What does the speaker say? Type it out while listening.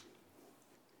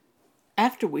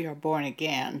After we are born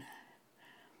again,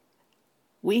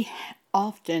 we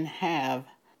often have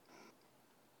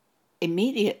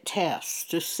immediate tests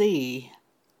to see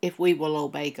if we will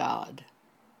obey God.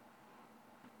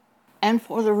 And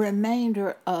for the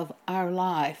remainder of our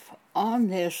life on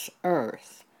this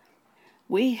earth,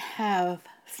 we have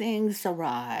things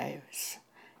arise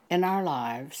in our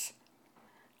lives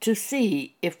to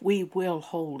see if we will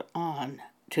hold on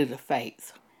to the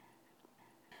faith.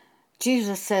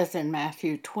 Jesus says in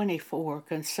Matthew 24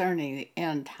 concerning the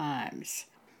end times,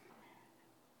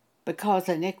 because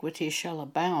iniquity shall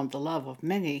abound, the love of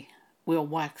many will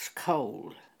wax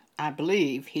cold. I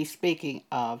believe he's speaking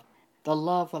of the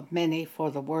love of many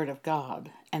for the Word of God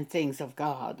and things of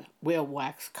God will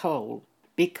wax cold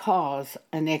because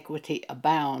iniquity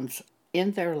abounds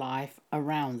in their life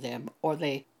around them, or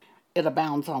it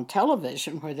abounds on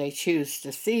television where they choose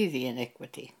to see the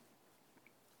iniquity.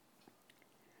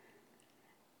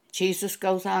 Jesus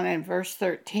goes on in verse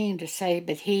 13 to say,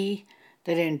 but he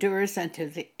that endures unto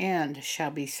the end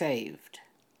shall be saved.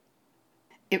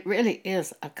 It really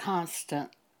is a constant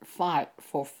fight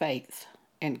for faith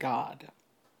in God.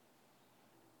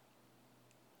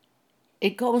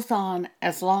 It goes on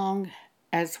as long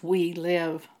as we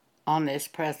live on this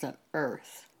present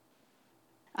earth.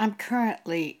 I'm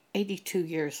currently 82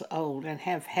 years old and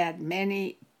have had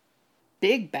many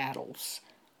big battles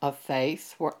of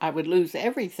faith where I would lose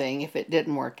everything if it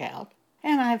didn't work out.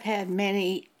 And I've had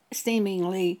many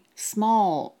seemingly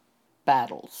small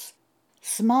battles,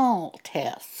 small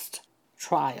tests,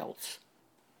 trials,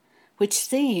 which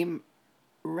seem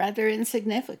rather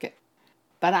insignificant.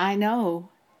 But I know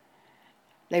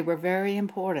they were very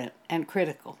important and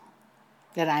critical,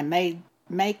 that I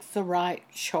make the right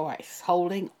choice,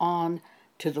 holding on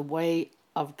to the way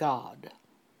of God.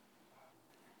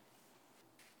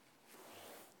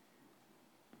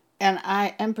 And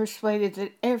I am persuaded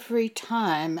that every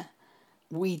time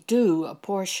we do a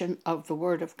portion of the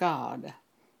Word of God,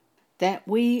 that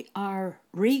we are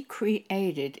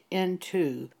recreated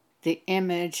into the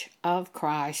image of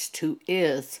Christ, who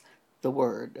is the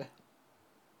Word.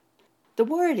 The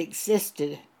Word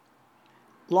existed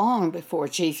long before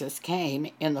Jesus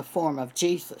came in the form of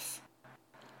Jesus.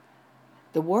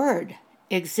 The Word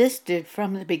existed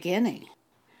from the beginning.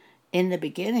 In the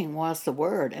beginning was the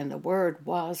Word, and the Word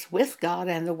was with God,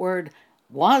 and the Word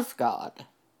was God.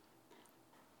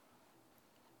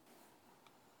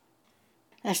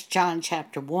 That's John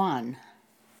chapter 1.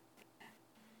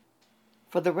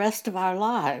 For the rest of our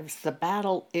lives, the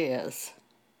battle is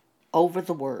over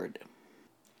the Word.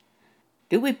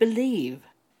 Do we believe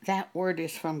that Word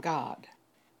is from God?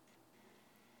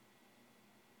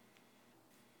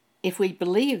 If we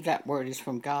believe that Word is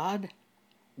from God,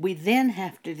 we then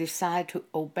have to decide to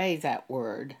obey that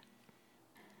Word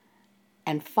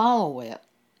and follow it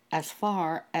as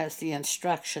far as the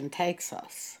instruction takes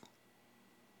us.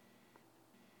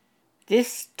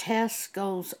 This test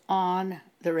goes on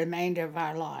the remainder of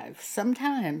our lives.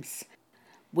 Sometimes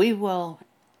we will,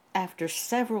 after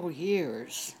several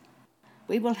years,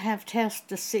 we will have tests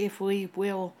to see if we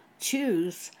will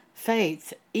choose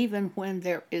faith even when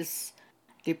there is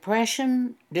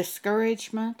depression,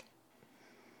 discouragement,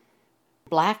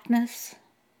 blackness,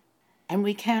 and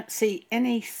we can't see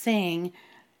anything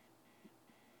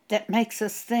that makes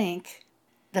us think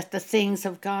that the things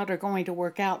of God are going to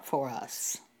work out for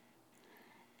us.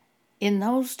 In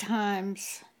those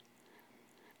times,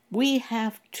 we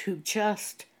have to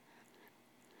just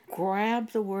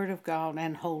grab the Word of God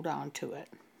and hold on to it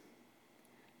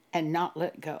and not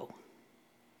let go.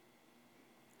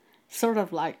 Sort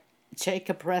of like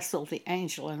Jacob wrestled the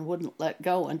angel and wouldn't let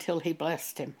go until he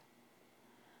blessed him.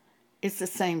 It's the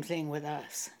same thing with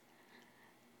us.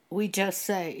 We just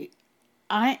say,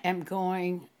 I am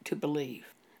going to believe.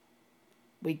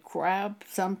 We grab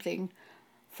something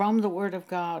from the Word of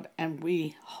God and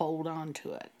we hold on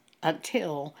to it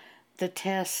until the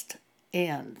test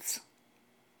ends.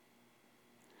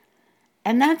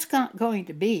 And that's not going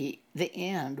to be the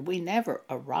end. We never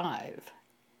arrive.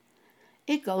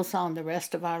 It goes on the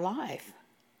rest of our life.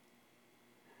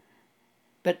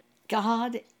 But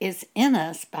God is in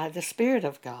us by the Spirit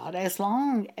of God as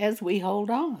long as we hold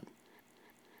on.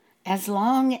 As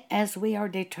long as we are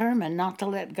determined not to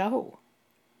let go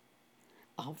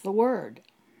of the Word.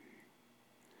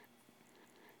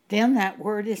 Then that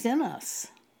Word is in us.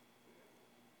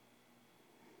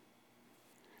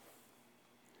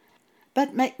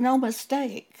 But make no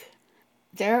mistake,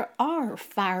 there are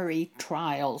fiery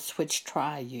trials which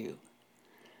try you.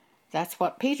 That's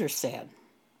what Peter said.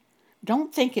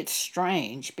 Don't think it's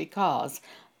strange because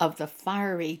of the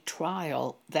fiery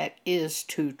trial that is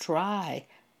to try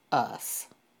us,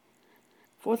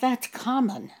 for that's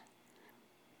common,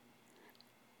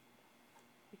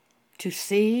 to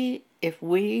see if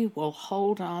we will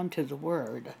hold on to the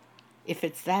Word, if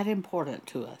it's that important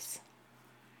to us.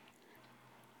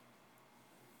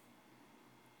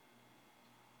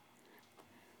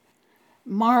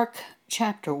 Mark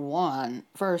chapter 1,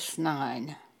 verse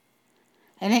 9.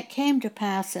 And it came to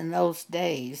pass in those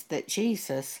days that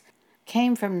Jesus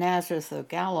came from Nazareth of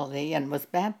Galilee and was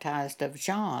baptized of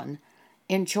John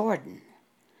in Jordan.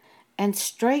 And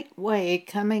straightway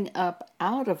coming up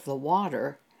out of the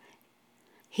water,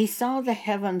 he saw the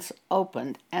heavens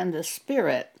opened, and the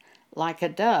Spirit like a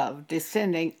dove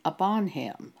descending upon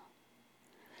him.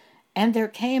 And there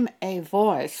came a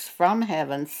voice from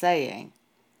heaven saying,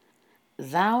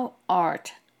 Thou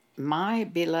art my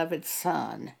beloved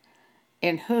Son,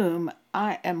 in whom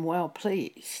I am well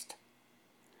pleased.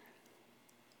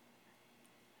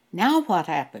 Now what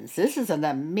happens? This is an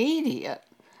immediate,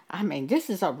 this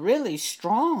is a really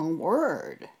strong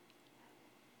word.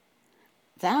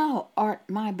 Thou art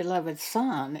my beloved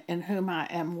Son, in whom I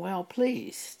am well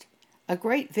pleased. A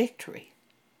great victory.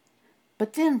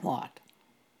 But then what?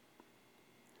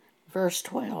 Verse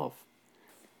 12.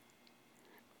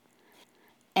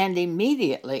 And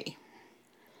immediately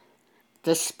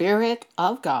the Spirit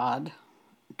of God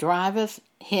driveth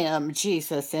him,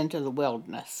 Jesus, into the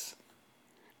wilderness.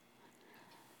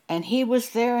 And he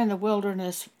was there in the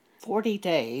wilderness 40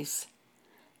 days,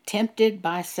 tempted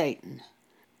by Satan,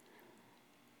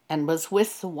 and was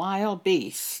with the wild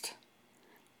beast,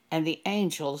 and the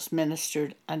angels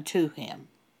ministered unto him.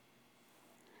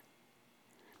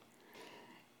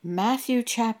 Matthew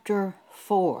chapter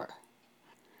 4.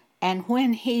 And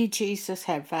when he, Jesus,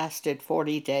 had fasted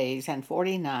 40 days and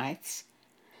 40 nights,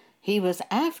 he was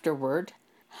afterward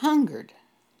hungered.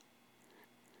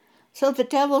 So the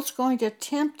devil's going to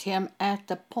tempt him at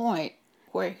the point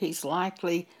where he's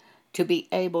likely to be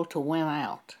able to win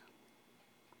out.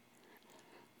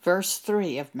 Verse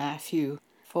 3 of Matthew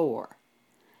 4.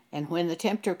 And when the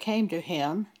tempter came to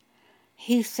him,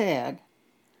 he said,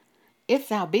 If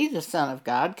thou be the Son of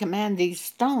God, command these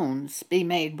stones be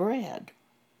made bread.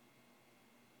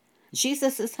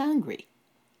 Jesus is hungry.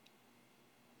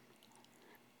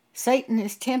 Satan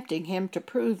is tempting him to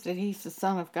prove that he's the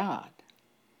Son of God.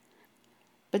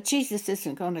 But Jesus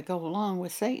isn't going to go along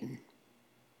with Satan.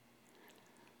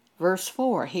 Verse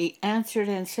 4, he answered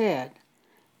and said,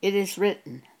 It is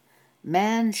written,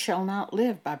 Man shall not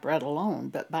live by bread alone,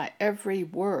 but by every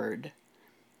word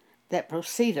that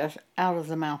proceedeth out of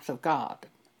the mouth of God.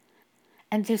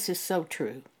 And this is so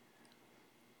true.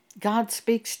 God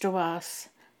speaks to us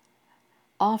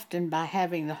often by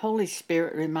having the Holy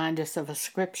Spirit remind us of a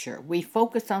scripture. We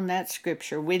focus on that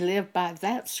scripture. We live by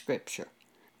that scripture.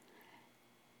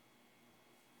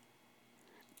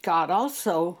 God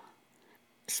also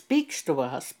speaks to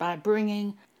us by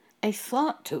bringing a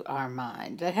thought to our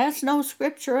mind that has no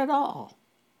scripture at all.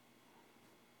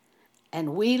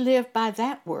 And we live by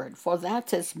that word, for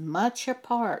that's as much a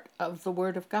part of the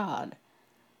Word of God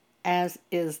as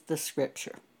is the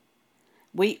scripture.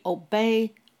 We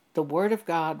obey the Word of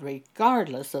God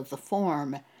regardless of the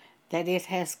form that it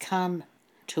has come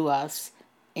to us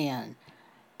in.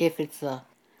 If it's the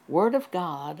Word of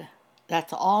God,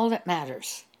 that's all that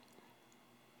matters.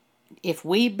 If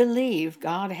we believe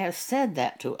God has said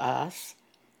that to us,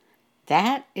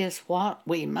 that is what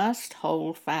we must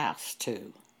hold fast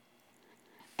to.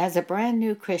 As a brand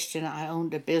new Christian, I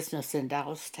owned a business in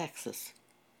Dallas, Texas.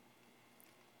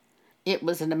 It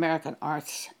was an American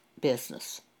arts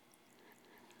business.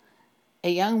 A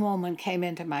young woman came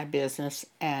into my business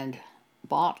and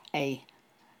bought a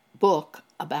book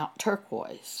about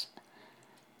turquoise.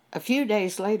 A few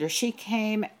days later, she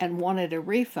came and wanted a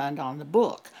refund on the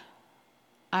book.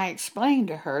 I explained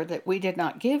to her that we did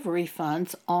not give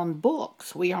refunds on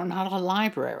books. We are not a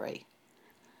library.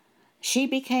 She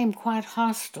became quite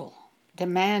hostile,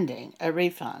 demanding a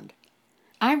refund.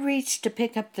 I reached to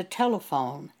pick up the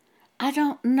telephone. I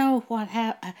don't know what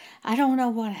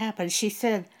happened. She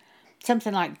said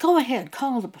something like, Go ahead,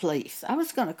 call the police. I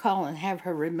was going to call and have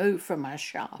her removed from my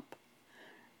shop.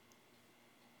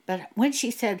 But when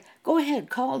she said, Go ahead,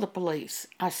 call the police,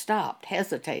 I stopped,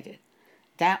 hesitated.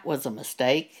 That was a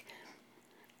mistake.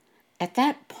 At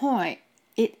that point,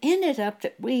 it ended up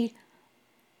that we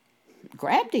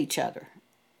grabbed each other.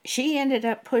 She ended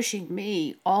up pushing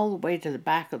me all the way to the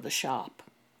back of the shop.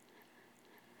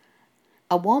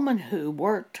 A woman who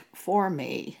worked for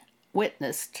me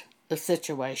witnessed the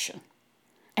situation.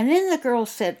 And then the girl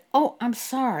said, Oh, I'm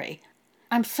sorry.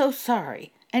 I'm so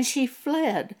sorry. And she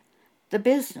fled the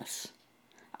business.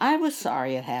 I was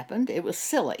sorry it happened. It was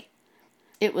silly.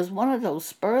 it was one of those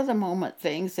spur-of-the-moment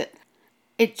things that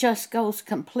it just goes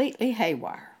completely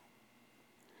haywire.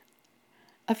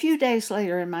 A few days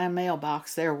later in my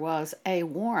mailbox there was a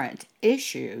warrant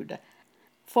issued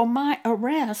for my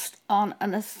arrest on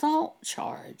an assault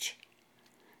charge.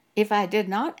 If I did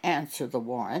not answer the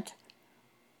warrant,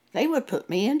 they would put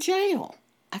me in jail.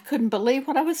 I couldn't believe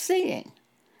what I was seeing.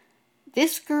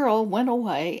 This girl went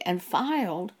away and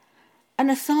filed an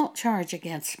assault charge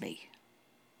against me.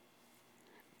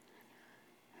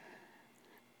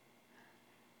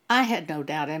 I had no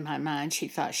doubt in my mind she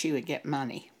thought she would get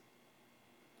money.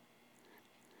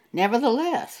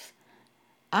 Nevertheless,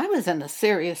 I was in a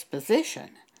serious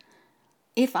position.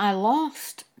 If I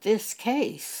lost this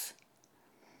case,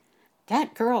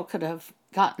 that girl could have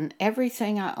gotten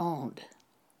everything I owned,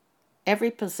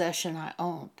 every possession I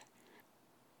owned.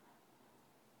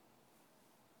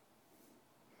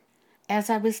 As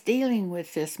I was dealing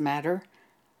with this matter,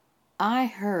 I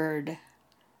heard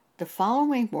the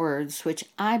following words which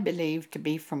I believe to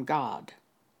be from God.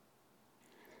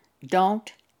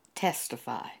 Don't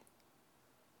testify.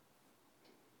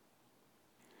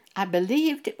 I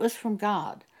believed it was from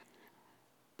God.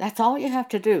 That's all you have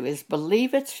to do is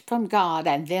believe it's from God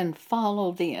and then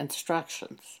follow the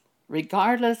instructions,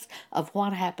 regardless of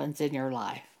what happens in your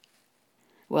life.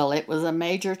 Well, it was a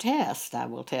major test, I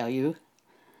will tell you,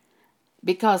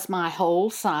 because my whole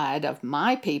side of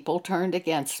my people turned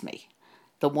against me.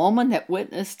 The woman that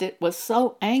witnessed it was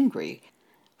so angry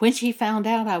when she found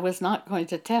out I was not going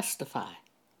to testify,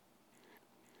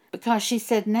 because she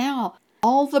said, now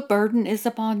all the burden is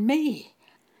upon me.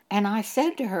 And I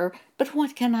said to her, but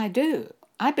what can I do?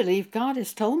 I believe God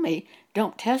has told me,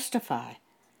 don't testify.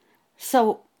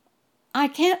 So I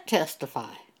can't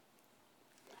testify.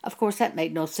 Of course, that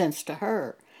made no sense to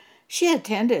her. She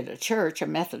attended a church, a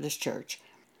Methodist church.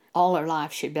 All her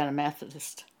life she'd been a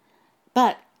Methodist.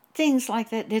 But things like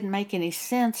that didn't make any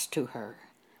sense to her.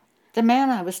 The man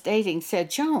I was dating said,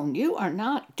 Joan, you are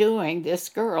not doing this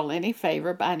girl any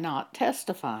favor by not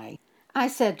testifying. I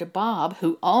said to Bob,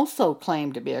 who also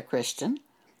claimed to be a Christian,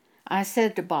 I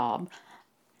said to Bob,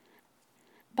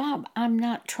 I'm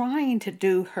not trying to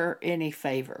do her any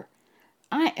favor.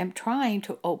 I am trying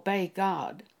to obey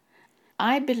God.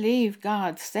 I believe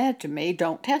God said to me,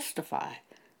 don't testify.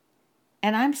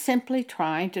 And I'm simply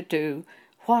trying to do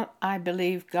what I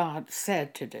believe God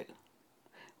said to do.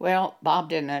 Well, Bob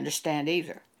didn't understand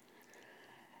either.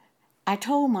 I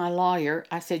told my lawyer,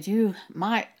 I said, you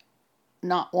might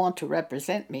not want to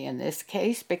represent me in this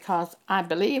case because I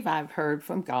believe I've heard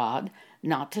from God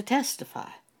not to testify.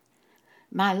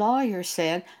 My lawyer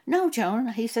said, no, Joan,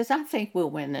 he says, I think we'll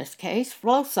win this case.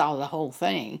 Flo saw the whole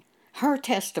thing. Her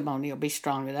testimony will be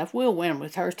strong enough. We'll win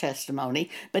with her testimony.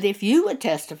 But if you would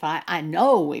testify, I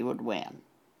know we would win.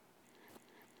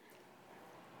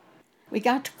 We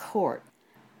got to court.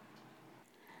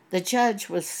 The judge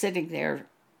was sitting there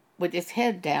with his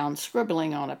head down,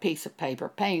 scribbling on a piece of paper,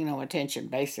 paying no attention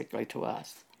basically to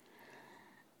us.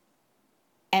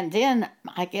 And then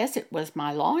I guess it was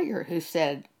my lawyer who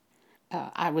said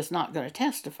I was not going to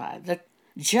testify. The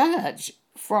judge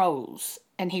froze,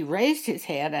 and he raised his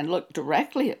head and looked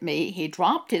directly at me. He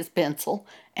dropped his pencil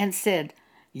and said,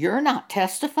 you're not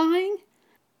testifying?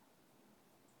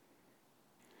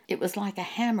 It was like a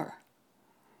hammer.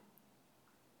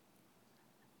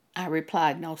 I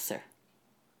replied, no, sir.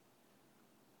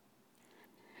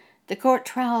 The court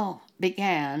trial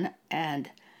began, and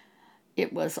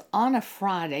it was on a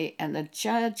Friday, and the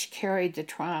judge carried the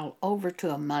trial over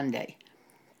to a Monday,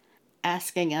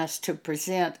 asking us to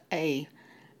present a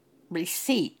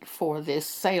receipt for this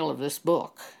sale of this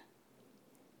book.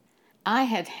 I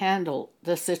had handled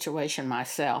the situation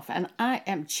myself, and I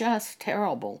am just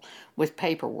terrible with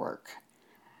paperwork.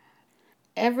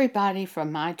 Everybody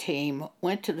from my team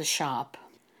went to the shop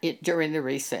during the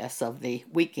recess of the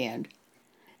weekend.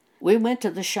 We went to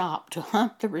the shop to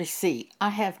hunt the receipt. I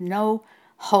have no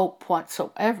hope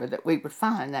whatsoever that we would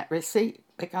find that receipt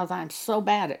because I'm so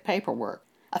bad at paperwork.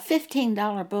 A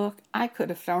 $15 book, I could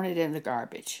have thrown it in the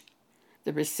garbage,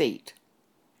 the receipt.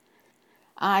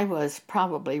 I was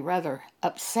probably rather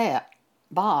upset.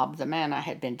 Bob, the man I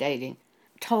had been dating,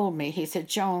 told me, he said,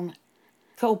 Joan,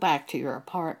 go back to your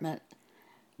apartment.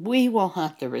 We will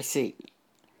hunt the receipt.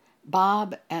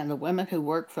 Bob and the women who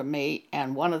worked for me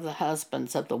and one of the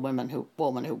husbands of the woman who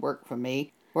worked for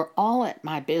me were all at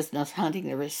my business hunting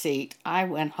the receipt. I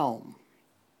went home.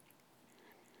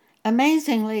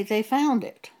 Amazingly, they found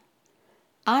it.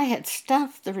 I had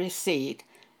stuffed the receipt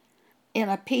in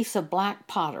a piece of black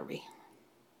pottery,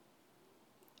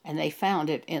 and they found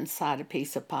it inside a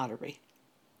piece of pottery.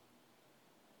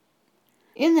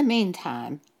 In the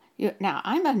meantime, Now,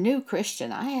 I'm a new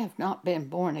Christian. I have not been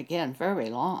born again very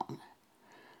long.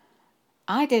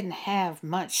 I didn't have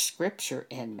much scripture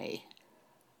in me,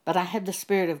 but I had the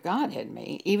Spirit of God in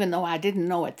me, even though I didn't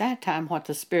know at that time what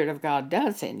the Spirit of God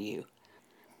does in you.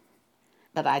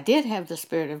 But I did have the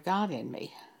Spirit of God in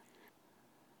me.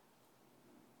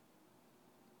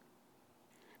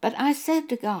 But I said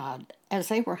to God, as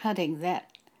they were hunting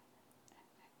that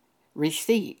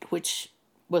receipt, which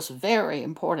was very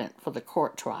important for the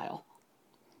court trial,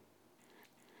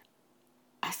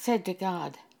 I said to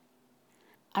God,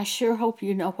 I sure hope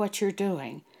you know what you're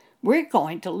doing. We're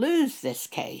going to lose this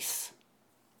case.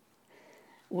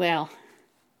 Well,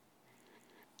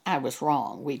 I was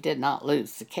wrong. We did not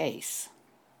lose the case.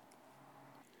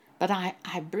 But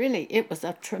it was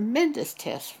a tremendous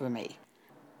test for me.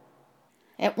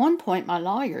 At one point, my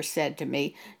lawyer said to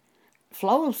me,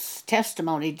 Flo's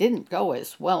testimony didn't go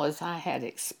as well as I had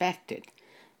expected,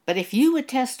 but if you would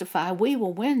testify, we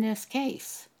will win this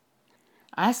case.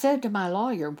 I said to my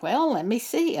lawyer, well, let me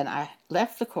see, and I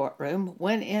left the courtroom,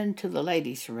 went into the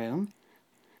ladies' room,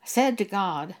 said to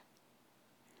God,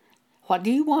 what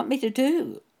do you want me to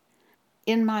do?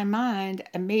 In my mind,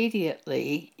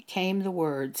 immediately came the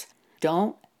words,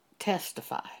 don't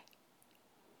testify.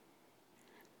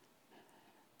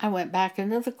 I went back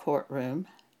into the courtroom.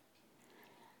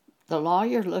 The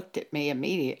lawyer looked at me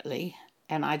immediately,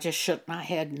 and I just shook my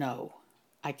head, no,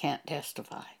 I can't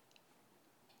testify.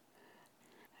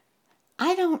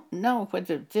 I don't know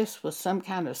whether this was some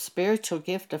kind of spiritual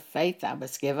gift of faith I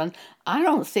was given. I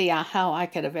don't see how I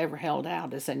could have ever held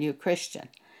out as a new Christian,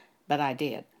 but I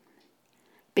did.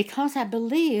 Because I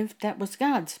believed that was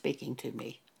God speaking to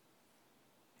me.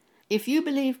 If you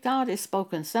believe God has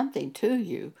spoken something to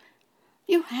you,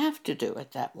 you have to do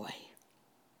it that way.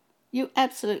 You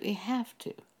absolutely have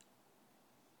to.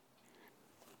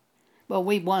 Well,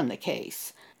 we won the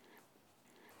case.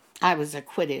 I was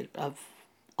acquitted of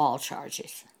all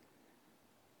charges.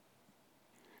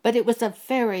 But it was a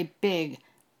very big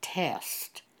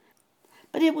test.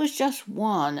 But it was just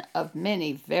one of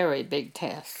many very big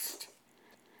tests.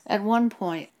 At one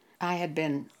point, I had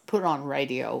been put on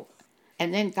radio,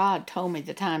 and then God told me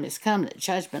the time has come that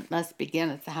judgment must begin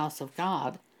at the house of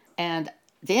God. And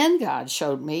then God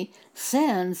showed me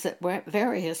sins that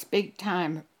various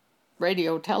big-time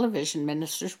radio television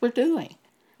ministers were doing.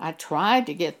 I tried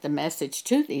to get the message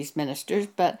to these ministers,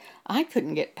 but I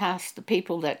couldn't get past the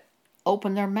people that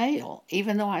opened their mail,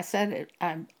 even though I said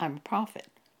I'm a prophet.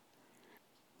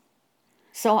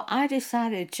 So I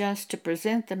decided just to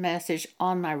present the message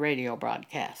on my radio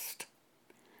broadcast.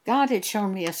 God had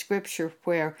shown me a scripture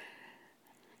where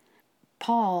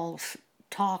Paul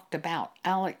talked about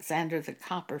Alexander the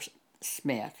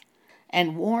coppersmith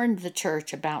and warned the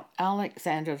church about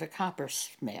Alexander the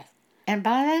coppersmith. And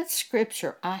by that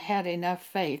scripture, I had enough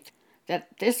faith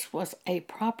that this was a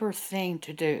proper thing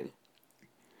to do.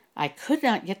 I could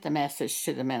not get the message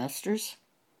to the ministers,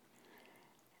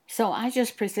 so I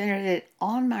just presented it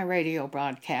on my radio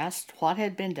broadcast, what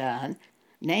had been done,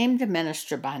 named the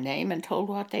minister by name, and told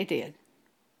what they did.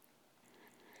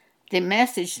 The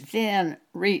message then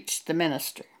reached the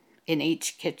minister in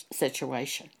each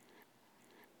situation.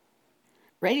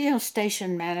 Radio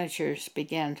station managers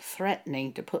began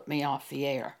threatening to put me off the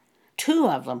air. 2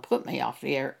 of them put me off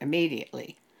the air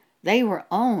immediately. They were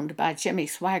owned by Jimmy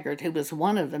Swaggart, who was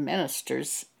one of the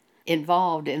ministers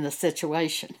involved in the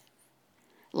situation.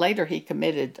 Later he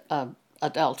committed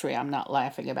adultery. I'm not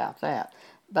laughing about that.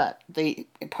 But the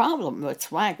problem with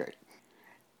Swaggart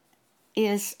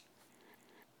is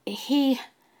he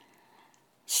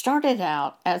started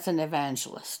out as an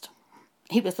evangelist.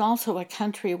 He was also a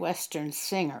country western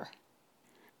singer.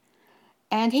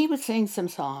 And he would sing some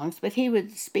songs, but he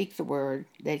would speak the word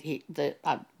that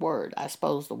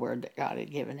God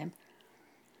had given him.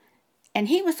 And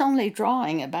he was only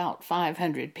drawing about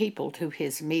 500 people to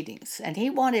his meetings, and he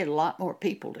wanted a lot more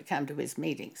people to come to his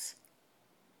meetings.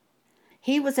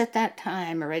 He was at that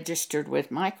time registered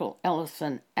with Michael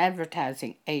Ellison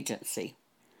Advertising Agency,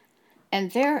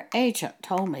 and their agent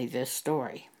told me this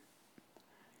story.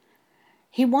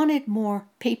 He wanted more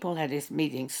people at his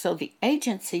meetings, so the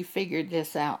agency figured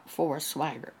this out for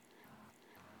Swaggart.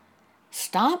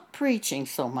 Stop preaching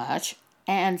so much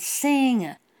and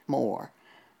sing more.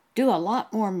 Do a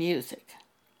lot more music.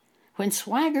 When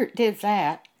Swaggart did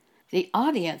that, the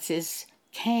audiences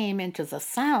came into the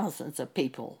thousands of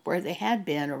people where they had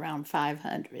been around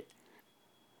 500.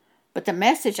 But the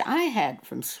message I had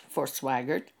for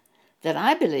Swaggart, that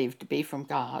I believed to be from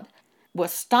God,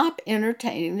 was stop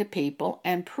entertaining the people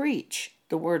and preach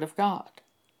the Word of God.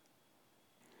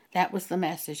 That was the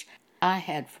message I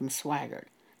had from Swaggart.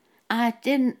 I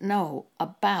didn't know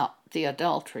about the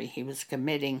adultery he was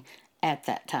committing at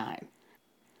that time,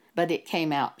 but it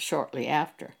came out shortly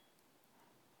after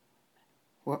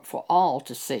for all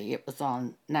to see. It was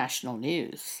on national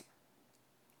news.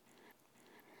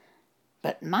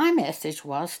 But my message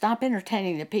was stop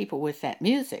entertaining the people with that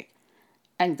music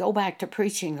and go back to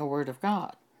preaching the Word of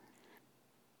God.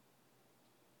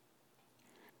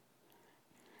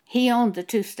 He owned the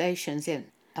two stations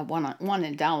one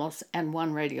in Dallas and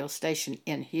one radio station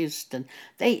in Houston.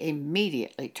 They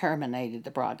immediately terminated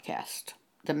the broadcast.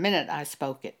 The minute I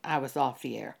spoke it, I was off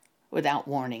the air without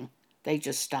warning. They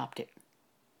just stopped it.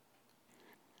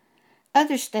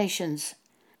 Other stations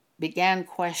began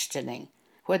questioning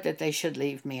whether they should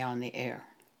leave me on the air.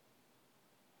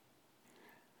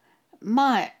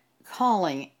 My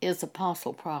calling is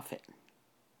apostle prophet.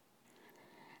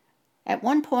 At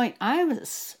one point, I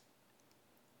was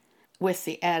with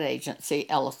the ad agency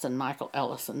Michael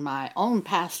Ellison. My own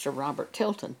pastor, Robert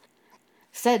Tilton,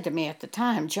 said to me at the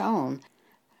time, Joan,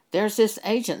 there's this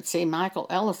agency, Michael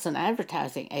Ellison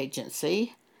Advertising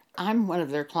Agency. I'm one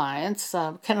of their clients.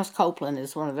 Kenneth Copeland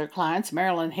is one of their clients.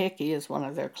 Marilyn Hickey is one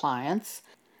of their clients.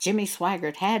 Jimmy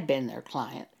Swaggart had been their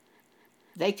client.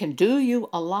 They can do you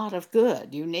a lot of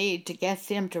good. You need to get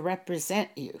them to represent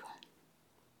you.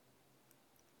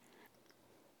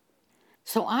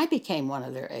 So I became one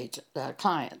of their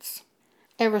clients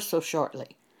ever so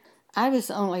shortly. I was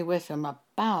only with them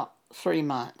about 3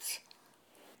 months.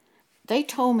 They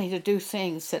told me to do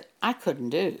things that I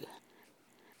couldn't do.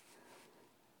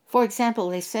 For example,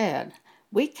 they said,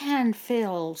 we can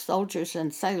fill Soldiers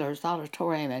and Sailors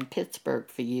Auditorium in Pittsburgh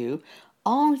for you.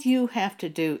 All you have to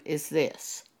do is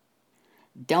this.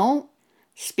 Don't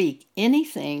speak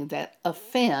anything that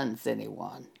offends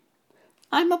anyone.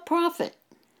 I'm a prophet.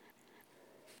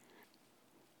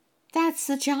 That's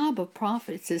the job of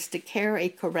prophets, is to carry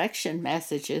correction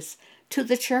messages to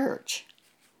the church.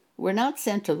 We're not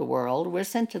sent to the world, we're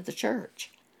sent to the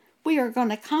church. We are going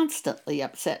to constantly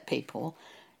upset people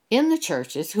in the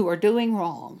churches who are doing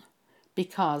wrong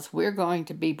because we're going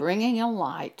to be bringing a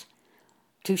light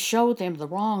to show them the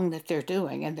wrong that they're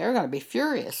doing, and they're going to be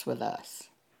furious with us.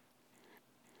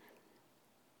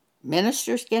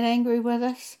 Ministers get angry with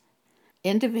us.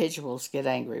 Individuals get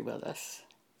angry with us.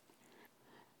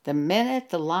 The minute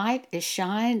the light is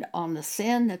shined on the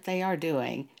sin that they are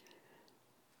doing,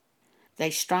 they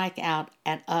strike out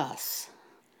at us.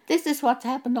 This is what's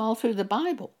happened all through the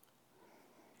Bible,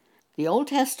 the Old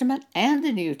Testament and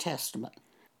the New Testament.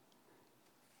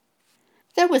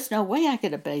 There was no way I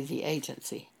could obey the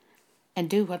agency and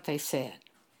do what they said.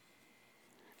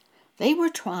 They were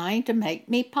trying to make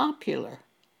me popular.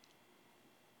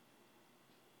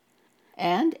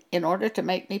 And in order to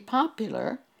make me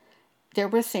popular, there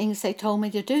were things they told me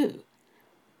to do.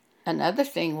 Another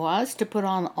thing was to put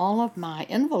on all of my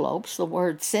envelopes the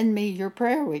word, send me your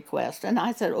prayer request. And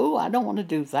I said, I don't want to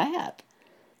do that.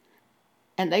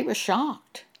 And they were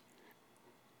shocked.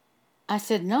 I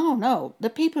said, no, the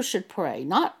people should pray.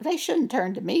 They shouldn't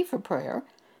turn to me for prayer.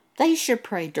 They should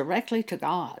pray directly to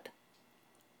God.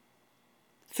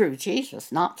 Through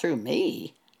Jesus, not through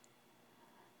me.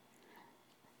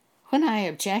 When I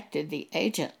objected, the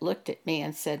agent looked at me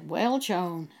and said, well,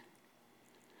 Joan,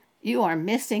 you are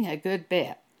missing a good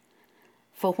bet.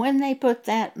 For when they put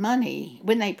that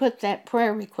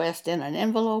prayer request in an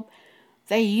envelope,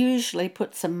 they usually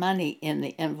put some money in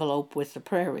the envelope with the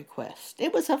prayer request.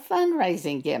 It was a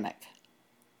fundraising gimmick.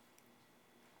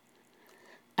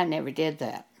 I never did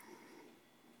that.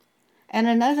 And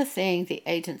another thing the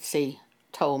agency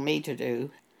told me to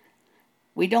do,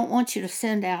 we don't want you to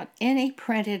send out any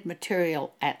printed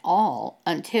material at all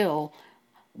until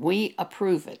we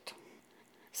approve it.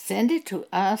 Send it to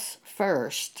us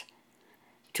first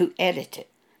to edit it.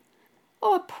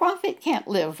 A prophet can't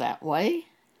live that way.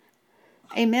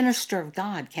 A minister of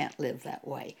God can't live that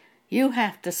way. You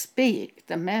have to speak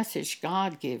the message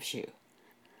God gives you.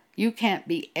 You can't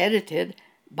be edited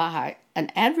by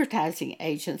an advertising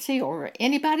agency or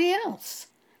anybody else.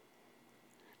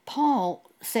 Paul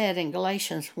said in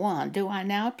Galatians 1, do I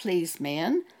now please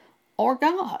men or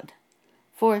God?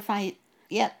 For if I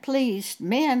yet pleased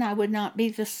men, I would not be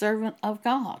the servant of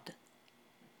God.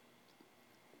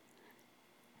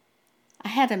 I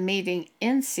had a meeting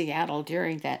in Seattle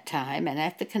during that time, and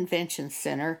at the convention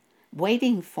center,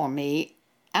 waiting for me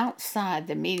outside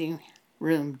the meeting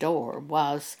room door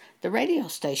was the radio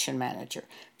station manager.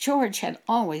 George had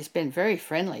always been very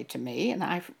friendly to me, and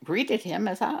I greeted him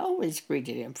as I always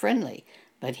greeted him, friendly,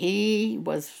 but he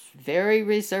was very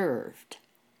reserved.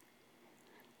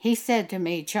 He said to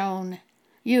me, Joan,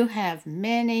 you have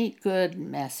many good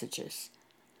messages.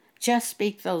 just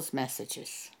speak those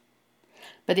messages.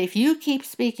 But if you keep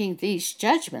speaking these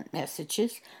judgment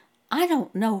messages, I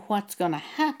don't know what's going to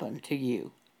happen to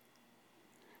you.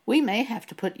 We may have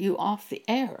to put you off the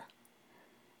air.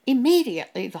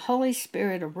 Immediately, the Holy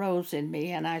Spirit arose in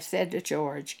me, and I said to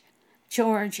George,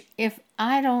 if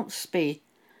I don't speak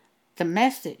the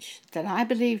message that I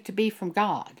believe to be from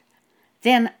God,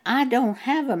 then I don't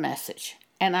have a message,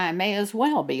 and I may as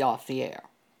well be off the air.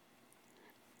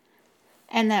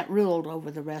 And that ruled over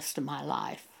the rest of my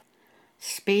life.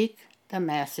 Speak the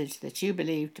message that you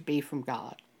believe to be from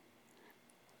God.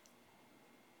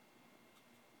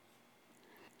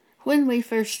 When we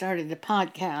first started the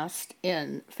podcast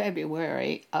in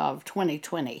February of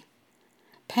 2020,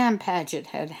 Pam Paget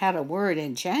had had a word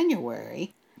in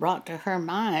January brought to her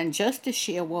mind just as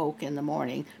she awoke in the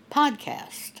morning,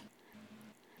 podcast.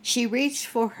 She reached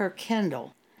for her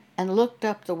Kindle and looked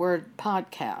up the word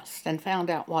podcast and found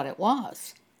out what it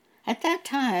was. At that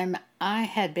time, I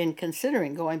had been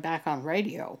considering going back on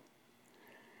radio.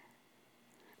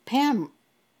 Pam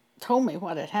told me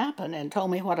what had happened and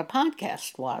told me what a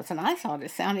podcast was, and I thought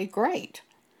it sounded great,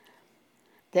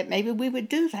 that maybe we would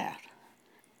do that.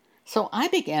 So I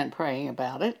began praying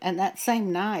about it, and that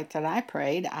same night that I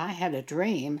prayed, I had a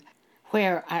dream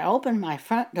where I opened my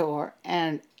front door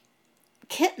and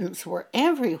kittens were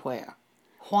everywhere,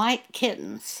 white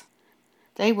kittens.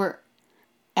 They were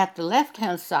at the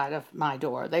left-hand side of my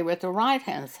door. They were at the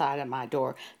right-hand side of my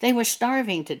door. They were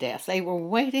starving to death. They were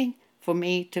waiting for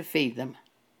me to feed them.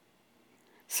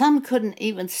 Some couldn't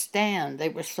even stand. They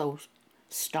were so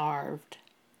starved.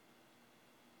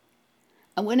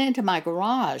 I went into my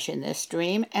garage in this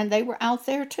dream, and they were out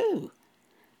there too,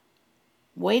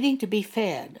 waiting to be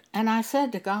fed. And I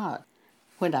said to God,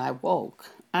 when I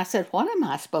woke, I said, what am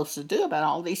I supposed to do about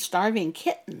all these starving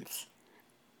kittens?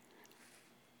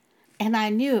 And I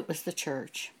knew it was the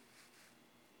church.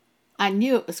 I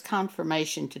knew it was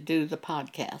confirmation to do the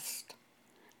podcast.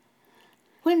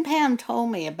 When Pam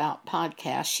told me about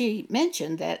podcasts, she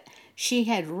mentioned that she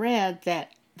had read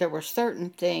that there were certain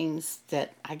things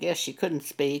that I guess she couldn't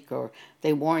speak or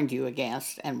they warned you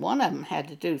against, and one of them had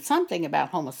to do something about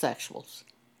homosexuals.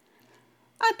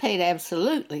 I paid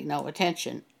absolutely no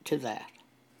attention to that.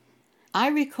 I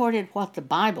recorded what the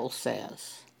Bible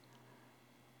says.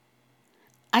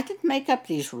 I didn't make up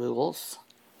these rules,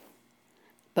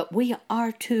 but we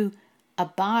are to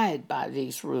abide by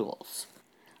these rules.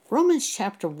 Romans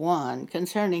chapter 1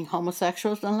 concerning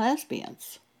homosexuals and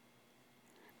lesbians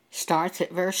starts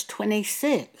at verse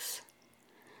 26.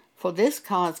 For this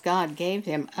cause God gave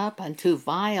them up unto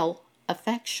vile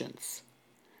affections.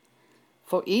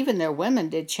 For even their women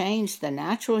did change the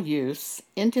natural use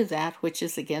into that which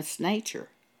is against nature.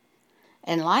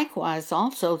 And likewise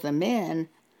also the men,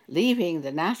 leaving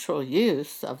the natural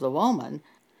use of the woman,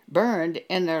 burned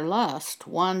in their lust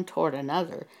one toward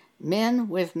another, men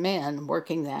with men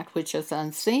working that which is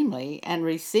unseemly, and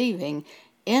receiving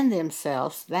in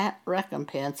themselves that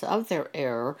recompense of their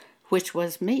error which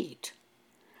was meet.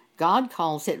 God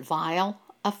calls it vile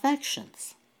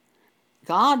affections.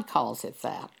 God calls it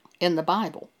that in the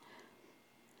Bible.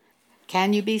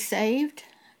 Can you be saved?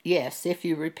 Yes, if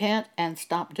you repent and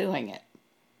stop doing it.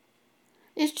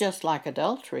 It's just like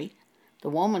adultery. The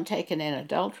woman taken in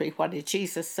adultery, what did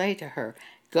Jesus say to her?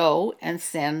 Go and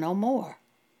sin no more.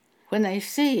 When they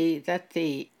see that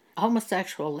the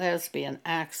homosexual lesbian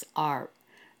acts are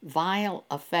vile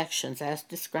affections as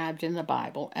described in the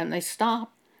Bible, and they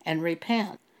stop and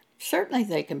repent, certainly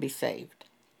they can be saved.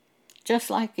 Just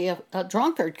like if a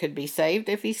drunkard could be saved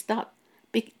if he stopped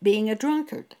being a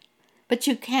drunkard. But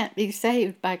you can't be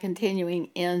saved by continuing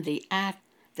in the act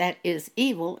that is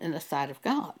evil in the sight of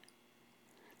God.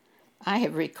 I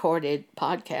have recorded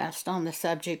podcasts on the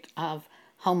subject of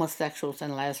homosexuals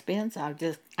and lesbians.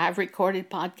 I've recorded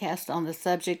podcasts on the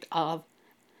subject of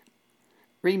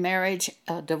remarriage,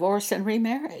 divorce and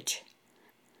remarriage.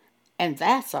 And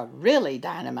that's a really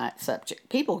dynamite subject.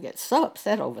 People get so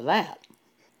upset over that.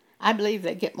 I believe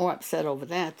they get more upset over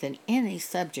that than any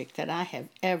subject that I have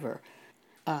ever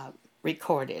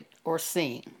recorded or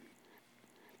seen.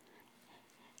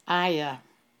 I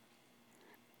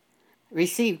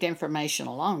received information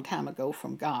a long time ago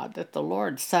from God that the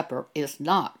Lord's Supper is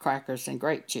not crackers and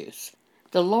grape juice.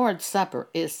 The Lord's Supper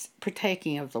is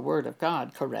partaking of the Word of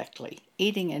God correctly,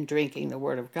 eating and drinking the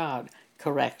Word of God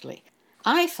correctly.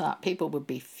 I thought people would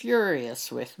be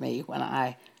furious with me when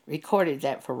I recorded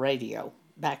that for radio.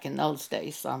 Back in those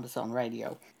days, I was on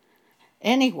radio.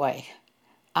 Anyway,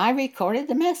 I recorded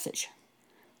the message.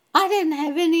 I didn't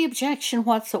have any objection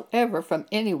whatsoever from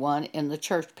anyone in the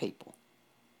church people.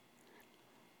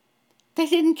 They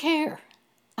didn't care.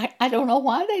 I don't know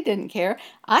why they didn't care.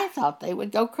 I thought they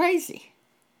would go crazy.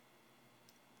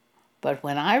 But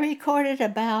when I recorded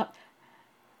about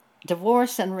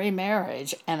divorce and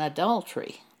remarriage and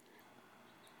adultery,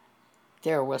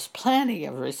 there was plenty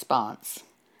of response.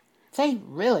 They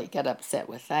really got upset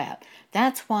with that.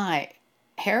 That's why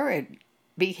Herod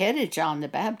beheaded John the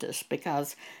Baptist,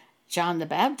 because John the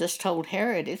Baptist told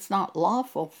Herod, it's not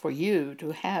lawful for you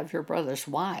to have your brother's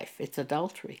wife. It's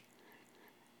adultery.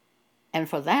 And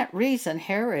for that reason,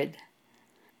 Herod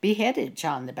beheaded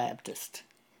John the Baptist.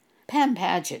 Pam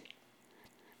Paget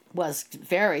was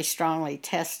very strongly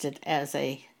tested as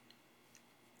a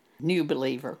new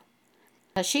believer.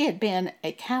 She had been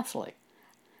a Catholic.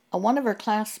 One of her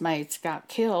classmates got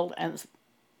killed, and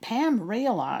Pam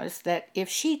realized that if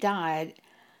she died,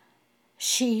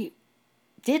 she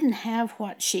didn't have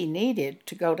what she needed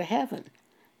to go to heaven.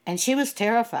 And she was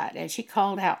terrified, and she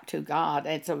called out to God.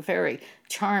 It's a very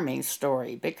charming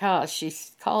story, because she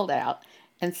called out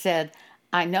and said,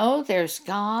 I know there's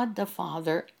God the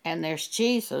Father, and there's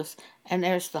Jesus, and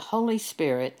there's the Holy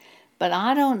Spirit, but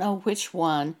I don't know which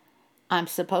one I'm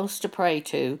supposed to pray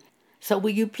to. So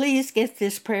will you please get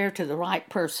this prayer to the right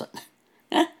person?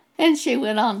 And she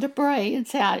went on to pray and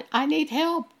say, I need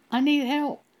help. I need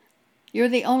help. You're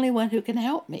the only one who can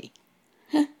help me.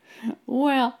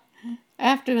 Well,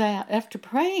 after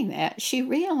praying that, she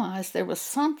realized there was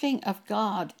something of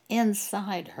God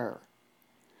inside her.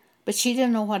 But she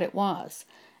didn't know what it was.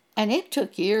 And it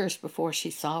took years before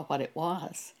she saw what it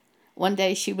was. One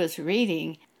day she was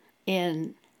reading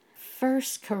in 1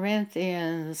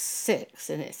 Corinthians 6,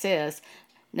 and it says,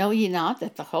 Know ye not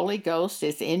that the Holy Ghost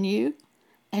is in you?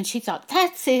 And she thought,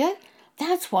 that's it.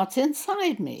 That's what's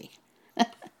inside me.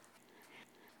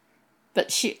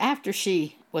 But after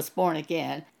she was born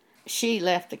again, she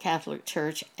left the Catholic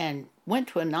Church and went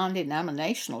to a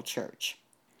non-denominational church.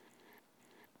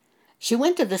 She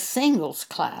went to the singles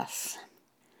class.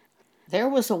 There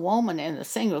was a woman in the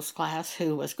singles class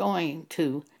who was going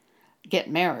to get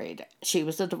married. She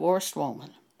was a divorced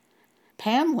woman.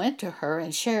 Pam went to her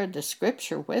and shared the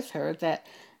scripture with her that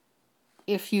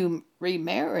if you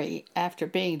remarry after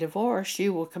being divorced,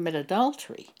 you will commit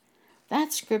adultery.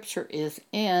 That scripture is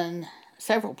in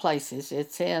several places.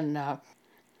 It's in 1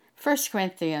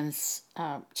 Corinthians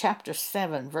chapter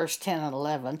 7, verse 10 and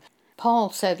 11.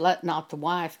 Paul said, let not the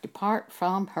wife depart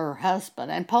from her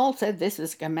husband. And Paul said, this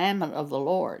is a commandment of the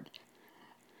Lord.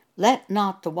 Let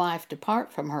not the wife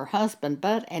depart from her husband,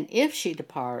 but, and if she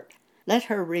depart, let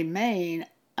her remain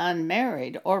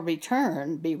unmarried, or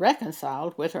return, be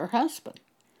reconciled with her husband.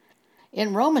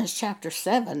 In Romans chapter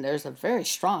 7, there's a very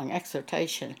strong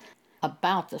exhortation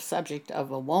about the subject of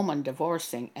a woman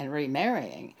divorcing and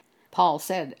remarrying. Paul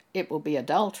said it will be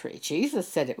adultery. Jesus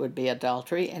said it would be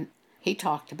adultery, and he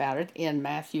talked about it in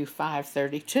Matthew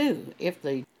 5:32. If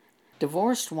the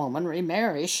divorced woman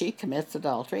remarries, she commits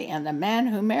adultery, and the man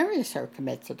who marries her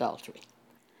commits adultery.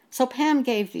 So Pam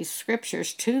gave these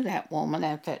scriptures to that woman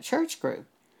at that church group.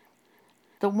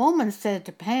 The woman said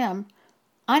to Pam,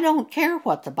 I don't care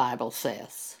what the Bible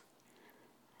says.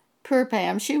 Poor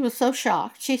Pam, she was so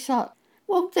shocked. She thought,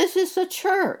 well, this is the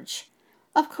church.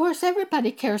 Of course,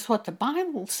 everybody cares what the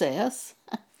Bible says.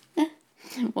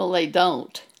 Well, they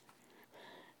don't.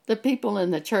 The people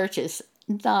in the churches,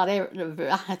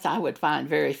 I would find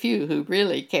very few who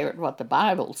really cared what the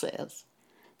Bible says.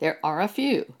 There are a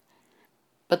few,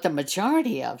 but the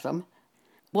majority of them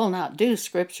will not do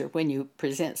Scripture when you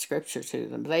present Scripture to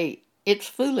them. It's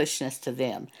foolishness to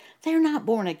them. They're not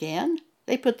born again.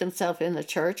 They put themselves in the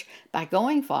church by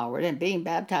going forward and being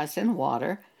baptized in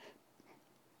water,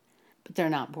 but they're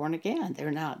not born again.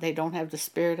 They don't have the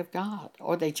Spirit of God.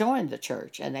 Or they joined the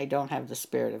church and they don't have the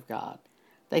Spirit of God.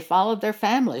 They followed their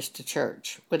families to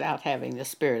church without having the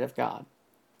Spirit of God.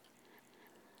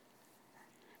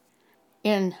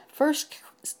 In 1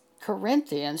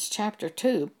 Corinthians chapter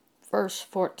 2, verse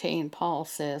 14, Paul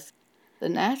says, the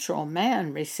natural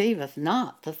man receiveth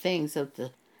not the things of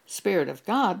the Spirit of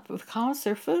God, because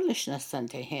they're foolishness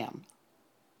unto him.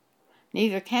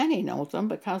 Neither can he know them,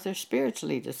 because they're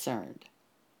spiritually discerned.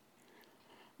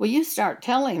 Well, you start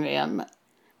telling them,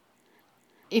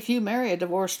 if you marry a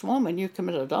divorced woman, you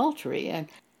commit adultery, and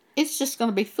it's just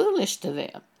going to be foolish to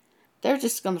them. They're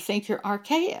just going to think you're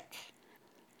archaic,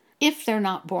 if they're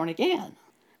not born again.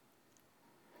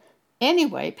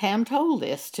 Anyway, Pam told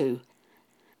this to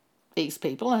these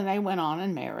people, and they went on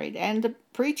and married, and the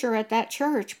preacher at that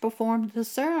church performed the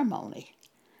ceremony,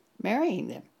 marrying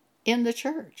them in the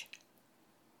church.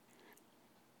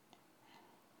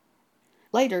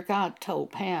 Later, God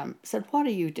told Pam, said, what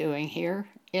are you doing here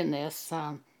in this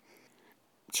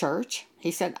church.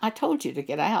 He said, I told you to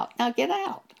get out. Now get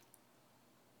out.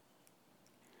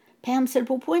 Pam said,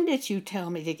 well, when did you tell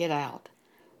me to get out?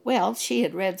 Well, she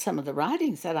had read some of the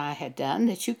writings that I had done,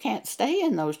 that you can't stay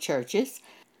in those churches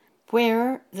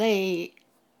where they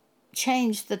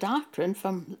change the doctrine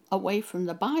away from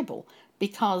the Bible,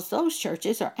 because those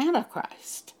churches are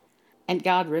Antichrist. And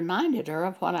God reminded her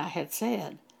of what I had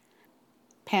said.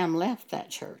 Pam left that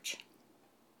church.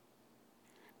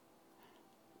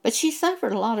 But she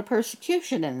suffered a lot of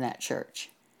persecution in that church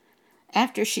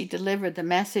after she delivered the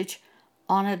message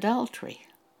on adultery.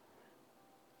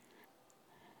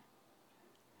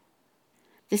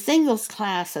 The singles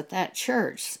class at that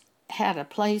church had a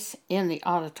place in the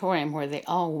auditorium where they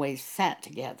always sat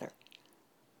together.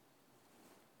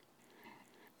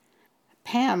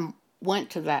 Pam went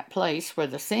to that place where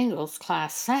the singles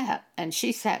class sat, and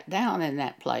she sat down in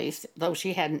that place, though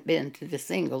she hadn't been to the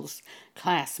singles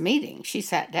class meeting. She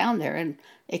sat down there and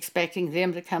expecting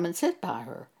them to come and sit by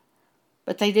her.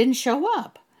 But they didn't show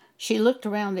up. She looked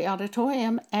around the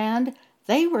auditorium, and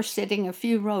they were sitting a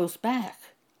few rows back.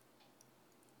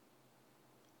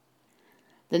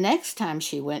 The next time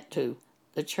she went to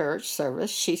the church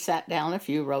service, she sat down a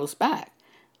few rows back.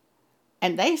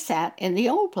 And they sat in the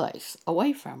old place,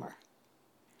 away from her.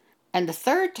 And the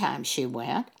third time she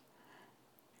went,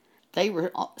 they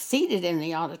were seated in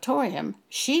the auditorium.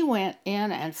 She went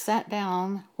in and sat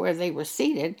down where they were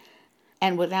seated,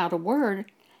 and without a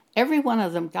word, every one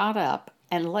of them got up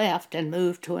and left and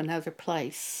moved to another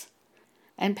place.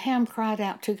 And Pam cried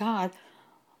out to God,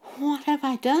 what have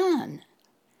I done?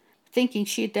 Thinking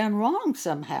she had done wrong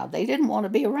somehow. They didn't want to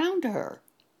be around her.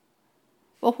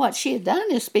 Well, what she had done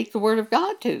is speak the word of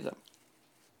God to them.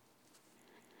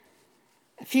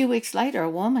 A few weeks later, a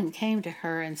woman came to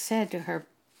her and said to her,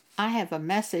 I have a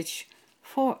message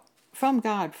from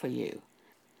God for you.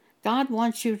 God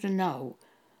wants you to know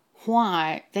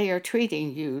why they are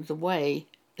treating you the way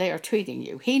they are treating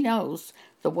you. He knows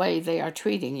the way they are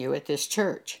treating you at this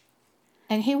church.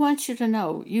 And he wants you to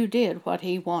know you did what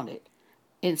he wanted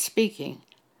in speaking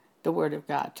the word of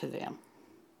God to them.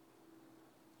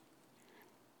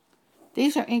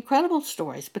 These are incredible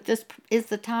stories, but this is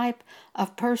the type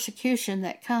of persecution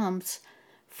that comes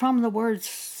from the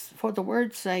words, for the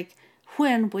word's sake,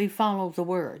 when we follow the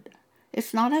word.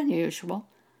 It's not unusual.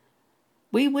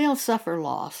 We will suffer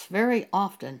loss very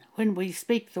often when we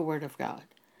speak the word of God.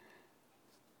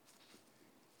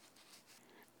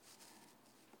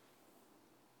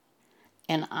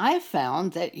 And I've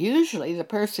found that usually the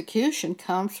persecution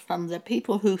comes from the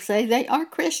people who say they are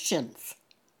Christians.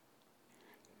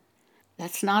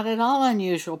 That's not at all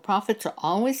unusual. Prophets are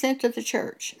always sent to the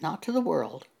church, not to the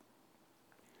world.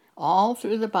 All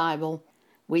through the Bible,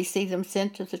 we see them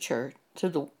sent to the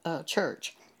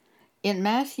church. In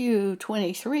Matthew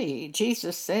 23,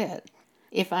 Jesus said,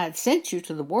 if I had sent you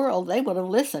to the world, they would have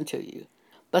listened to you.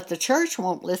 But the church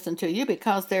won't listen to you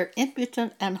because they're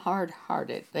impotent and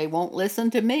hard-hearted. They won't listen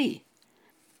to me.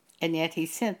 And yet he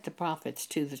sent the prophets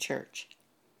to the church.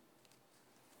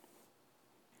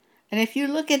 And if you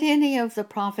look at any of the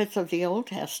prophets of the Old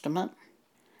Testament,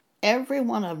 every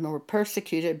one of them were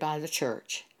persecuted by the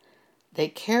church. They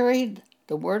carried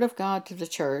the word of God to the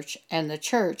church, and the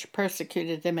church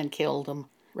persecuted them and killed them,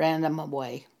 ran them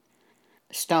away,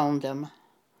 stoned them.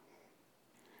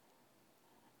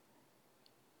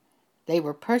 They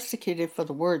were persecuted for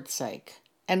the word's sake,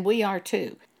 and we are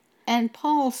too. And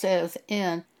Paul says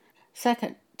in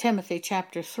 2 Timothy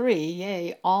chapter 3,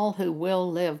 yea, all who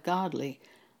will live godly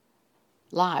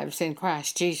lives in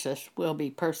Christ Jesus will be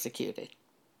persecuted.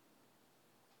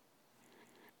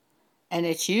 And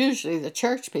it's usually the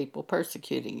church people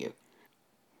persecuting you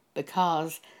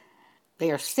because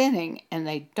they are sinning and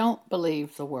they don't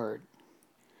believe the word.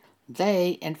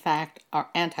 They, in fact, are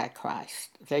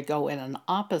Antichrist. They go in an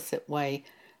opposite way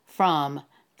from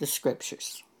the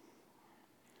Scriptures.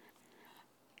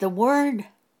 The word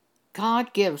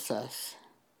God gives us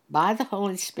by the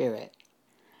Holy Spirit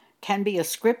can be a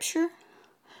scripture,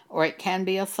 or it can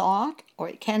be a thought, or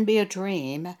it can be a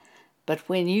dream, but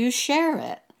when you share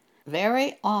it,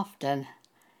 very often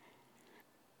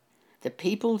the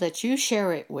people that you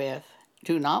share it with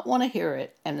do not want to hear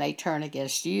it, and they turn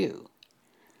against you.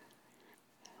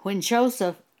 When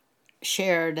Joseph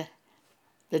shared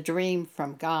the dream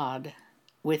from God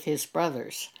with his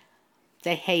brothers,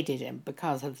 they hated him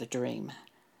because of the dream.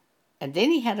 And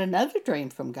then he had another dream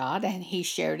from God, and he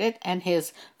shared it, and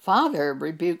his father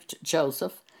rebuked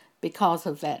Joseph because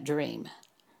of that dream.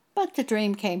 But the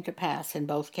dream came to pass in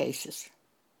both cases.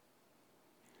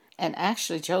 And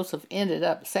actually, Joseph ended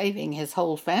up saving his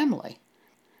whole family.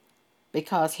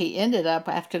 because he ended up,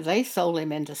 after they sold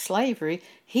him into slavery,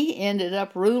 he ended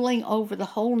up ruling over the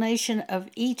whole nation of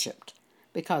Egypt,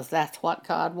 because that's what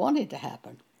God wanted to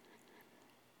happen.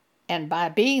 And by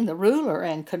being the ruler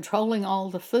and controlling all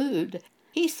the food,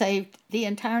 he saved the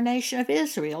entire nation of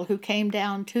Israel, who came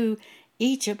down to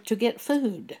Egypt to get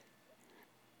food.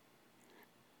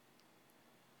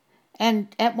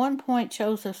 And at one point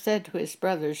Joseph said to his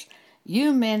brothers,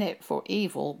 "You meant it for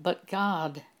evil, but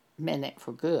God meant it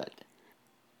for good."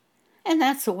 And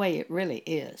that's the way it really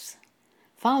is.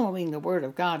 Following the Word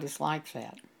of God is like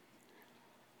that.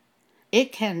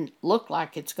 It can look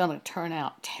like it's going to turn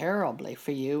out terribly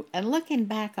for you, and looking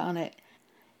back on it,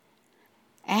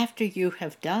 after you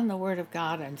have done the Word of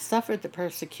God and suffered the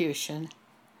persecution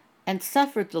and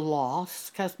suffered the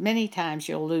loss, because many times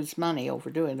you'll lose money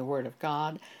over doing the Word of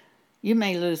God. You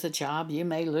may lose a job, you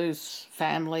may lose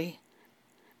family,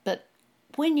 but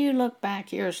when you look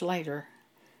back years later,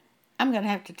 I'm going to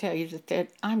have to tell you that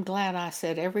I'm glad I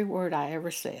said every word I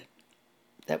ever said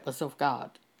that was of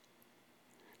God.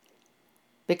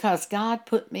 Because God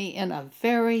put me in a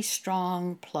very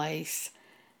strong place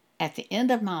at the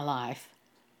end of my life.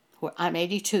 Where I'm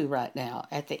 82 right now.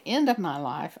 At the end of my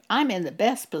life, I'm in the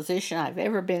best position I've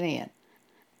ever been in.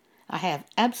 I have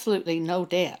absolutely no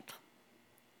debt.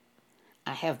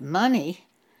 I have money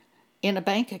in a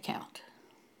bank account.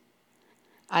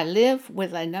 I live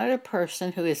with another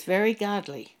person who is very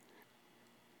godly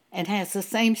and has the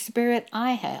same spirit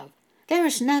I have. There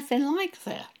is nothing like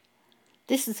that.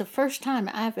 This is the first time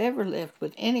I've ever lived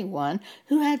with anyone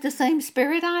who had the same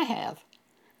spirit I have.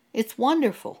 It's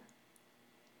wonderful.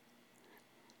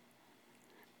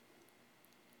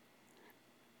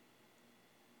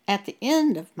 At the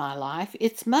end of my life,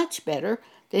 it's much better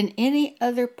than any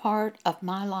other part of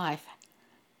my life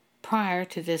prior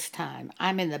to this time.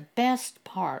 I'm in the best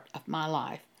part of my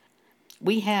life.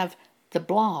 We have the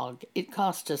blog. It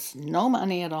costs us no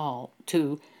money at all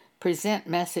to present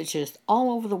messages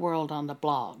all over the world on the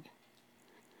blog.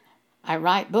 I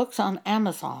write books on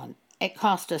Amazon. It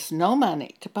costs us no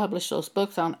money to publish those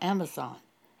books on Amazon,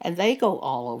 and they go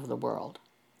all over the world.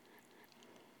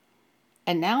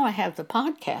 And now I have the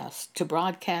podcast to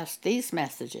broadcast these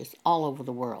messages all over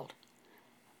the world.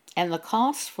 And the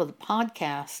cost for the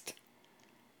podcast,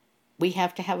 we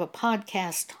have to have a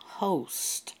podcast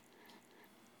host.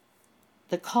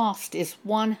 The cost is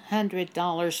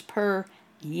 $100 per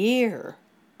year.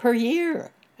 Per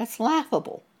year. That's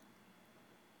laughable.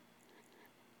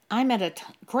 I'm at a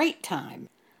great time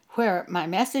where my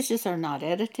messages are not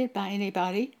edited by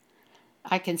anybody.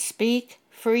 I can speak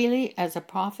freely as a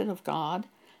prophet of God,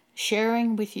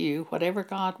 sharing with you whatever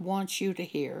God wants you to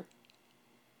hear.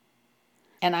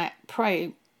 And I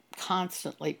pray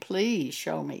constantly, please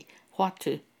show me what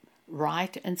to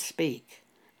write and speak,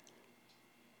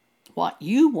 what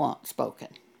you want spoken.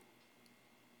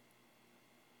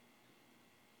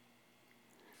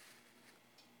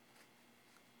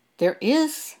 There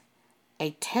is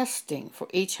a testing for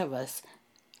each of us.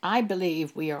 I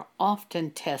believe we are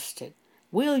often tested.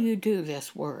 Will you do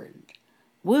this word?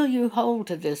 Will you hold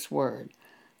to this word?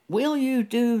 Will you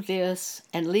do this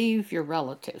and leave your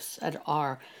relatives that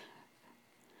are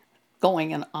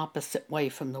going an opposite way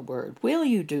from the word? Will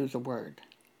you do the word?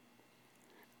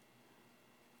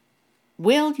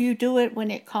 Will you do it when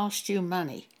it costs you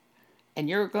money and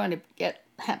you're going to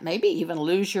maybe even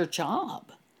lose your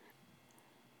job?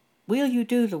 Will you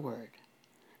do the word?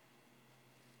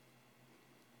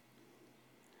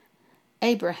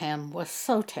 Abraham was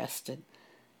so tested.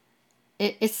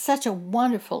 It's such a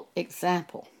wonderful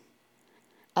example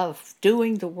of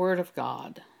doing the Word of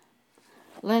God.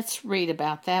 Let's read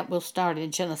about that. We'll start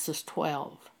in Genesis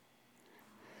 12.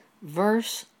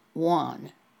 Verse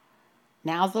 1.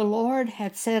 Now the Lord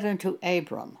had said unto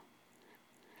Abram,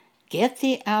 Get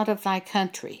thee out of thy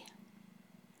country,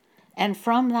 and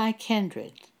from thy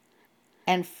kindred,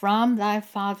 and from thy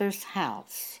father's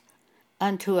house,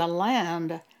 unto a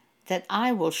land that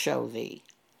I will show thee.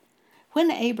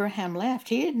 When Abraham left,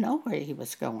 he didn't know where he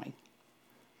was going.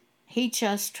 He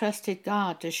just trusted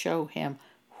God to show him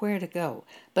where to go.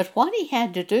 But what he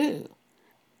had to do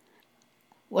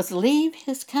was leave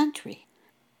his country,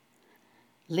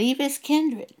 leave his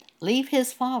kindred, leave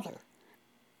his father.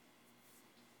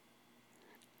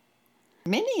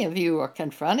 Many of you are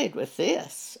confronted with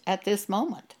this at this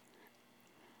moment.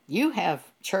 You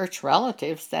have church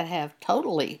relatives that have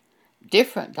totally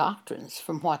different doctrines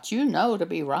from what you know to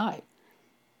be right.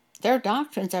 Their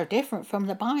doctrines are different from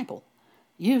the Bible.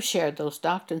 You shared those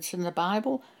doctrines in the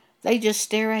Bible. They just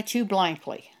stare at you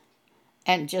blankly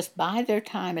and just bide their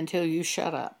time until you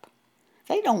shut up.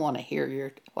 They don't want to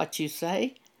hear what you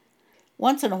say.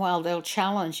 Once in a while they'll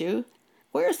challenge you.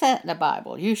 Where's that in the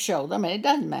Bible? You show them, and it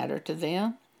doesn't matter to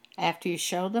them. After you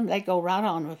show them, they go right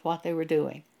on with what they were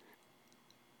doing.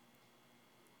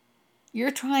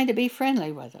 You're trying to be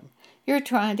friendly with them. You're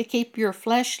trying to keep your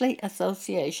fleshly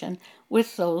association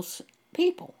with those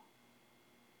people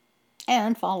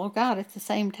and follow God at the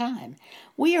same time.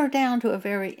 We are down to a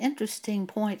very interesting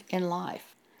point in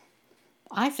life.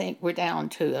 I think we're down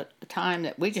to a time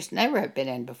that we just never have been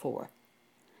in before.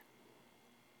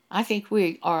 I think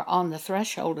we are on the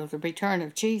threshold of the return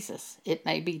of Jesus. It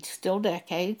may be still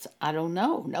decades. I don't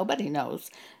know. Nobody knows.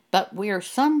 But we are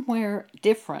somewhere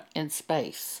different in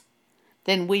space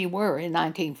than we were in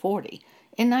 1940.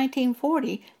 In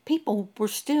 1940, people were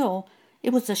still,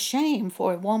 it was a shame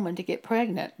for a woman to get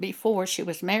pregnant before she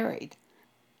was married.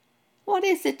 What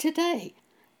is it today?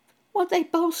 Well, they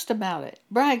boast about it,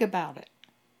 brag about it.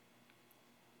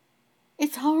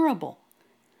 It's horrible.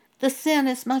 The sin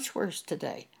is much worse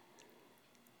today.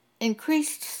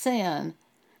 Increased sin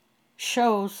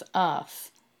shows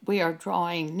us we are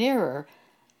drawing nearer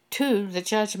to the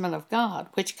judgment of God,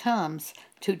 which comes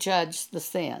to judge the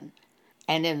sin.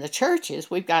 And in the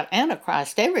churches, we've got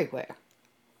Antichrist everywhere.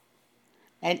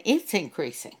 And it's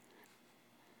increasing.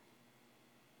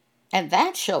 And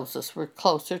that shows us we're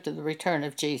closer to the return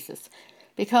of Jesus.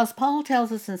 Because Paul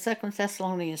tells us in 2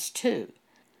 Thessalonians 2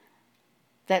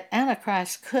 that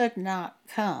Antichrist could not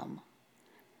come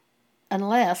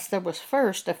unless there was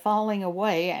first a falling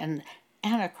away and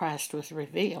Antichrist was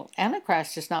revealed.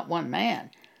 Antichrist is not one man.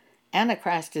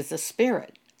 Antichrist is a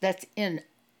spirit that's in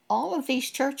all of these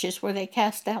churches where they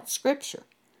cast out Scripture.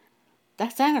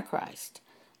 That's Antichrist.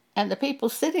 And the people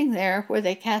sitting there where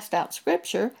they cast out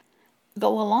Scripture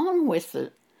go along with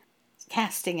the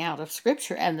casting out of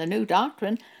Scripture and the new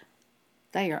doctrine.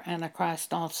 They are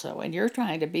Antichrist also. And you're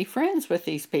trying to be friends with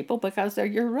these people because they're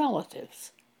your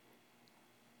relatives.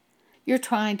 You're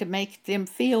trying to make them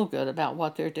feel good about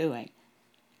what they're doing.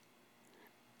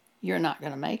 You're not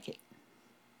going to make it.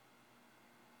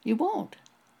 You won't.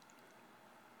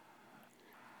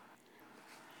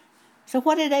 So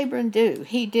what did Abram do?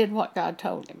 He did what God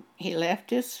told him. He left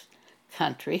his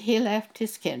country, he left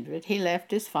his kindred, he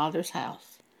left his father's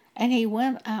house, and he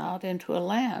went out into a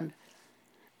land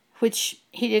which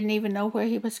he didn't even know where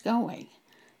he was going.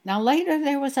 Now later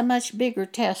there was a much bigger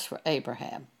test for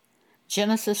Abraham.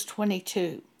 Genesis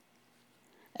 22.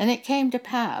 And it came to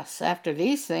pass after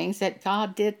these things that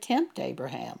God did tempt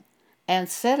Abraham, and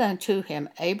said unto him,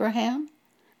 Abraham?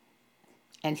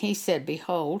 And he said,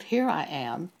 Behold, here I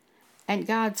am. And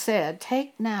God said,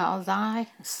 Take now thy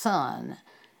son,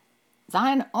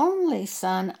 thine only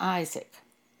son Isaac,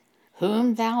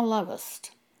 whom thou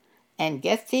lovest, and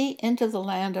get thee into the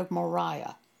land of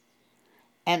Moriah,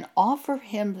 and offer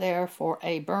him there for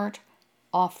a burnt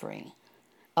offering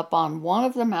upon one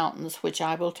of the mountains which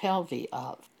I will tell thee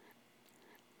of.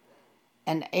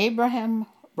 And Abraham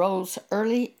rose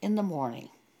early in the morning,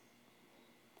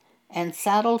 and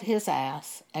saddled his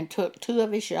ass, and took 2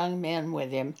 of his young men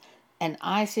with him, and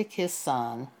Isaac his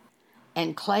son,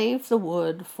 and clave the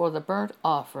wood for the burnt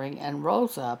offering, and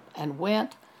rose up, and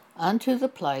went unto the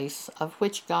place of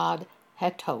which God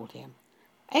had told him.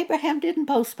 Abraham didn't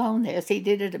postpone this, he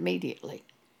did it immediately.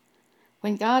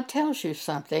 When God tells you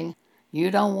something, you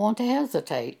don't want to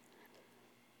hesitate.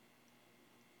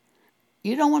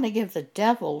 You don't want to give the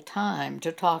devil time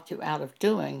to talk you out of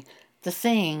doing the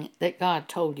thing that God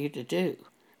told you to do.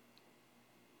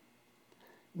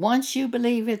 Once you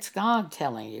believe it's God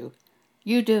telling you,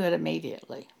 you do it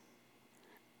immediately.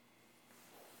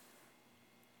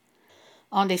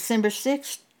 On December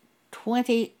 6,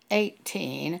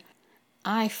 2018,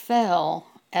 I fell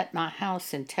at my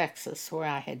house in Texas where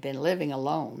I had been living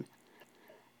alone.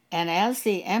 And as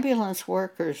the ambulance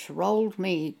workers rolled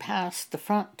me past the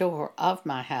front door of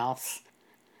my house,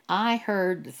 I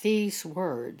heard these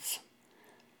words,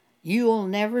 "You'll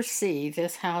never see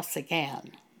this house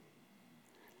again."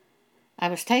 I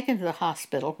was taken to the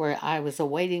hospital where I was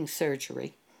awaiting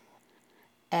surgery,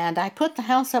 and I put the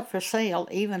house up for sale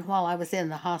even while I was in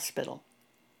the hospital.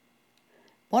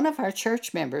 One of our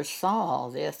church members saw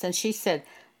all this, and she said,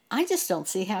 "I just don't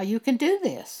see how you can do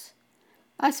this."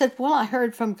 I said, "Well, I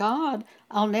heard from God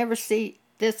I'll never see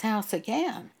this house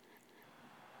again.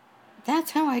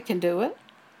 That's how I can do it."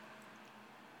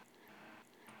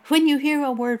 When you hear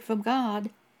a word from God,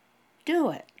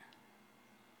 do it.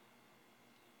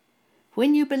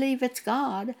 When you believe it's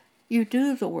God, you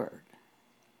do the word.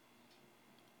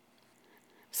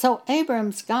 So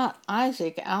Abram's got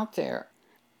Isaac out there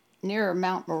near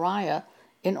Mount Moriah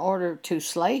in order to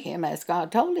slay him as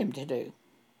God told him to do.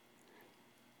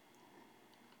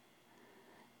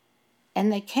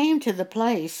 And they came to the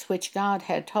place which God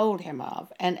had told him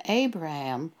of, and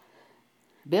Abraham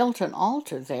built an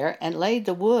altar there, and laid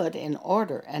the wood in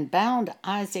order, and bound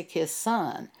Isaac his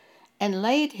son, and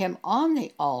laid him on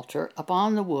the altar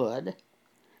upon the wood.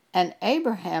 And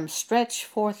Abraham stretched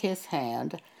forth his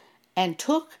hand, and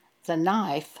took the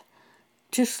knife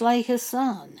to slay his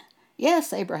son.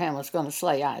 Yes, Abraham was going to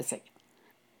slay Isaac.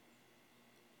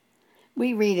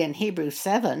 We read in Hebrews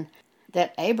 7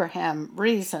 that Abraham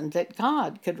reasoned that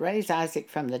God could raise Isaac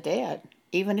from the dead,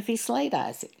 even if he slayed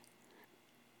Isaac.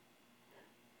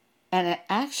 And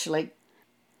actually,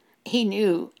 he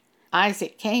knew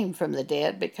Isaac came from the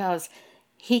dead because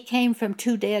he came from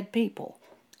two dead people.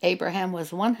 Abraham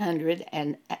was 100,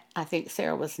 and I think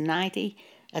Sarah was 90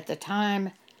 at the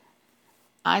time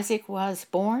Isaac was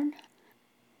born.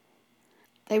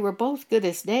 They were both good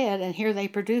as dead, and here they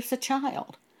produce a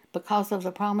child because of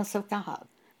the promise of God.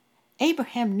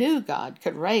 Abraham knew God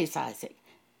could raise Isaac,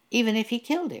 even if he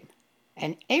killed him.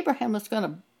 And Abraham was going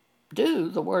to do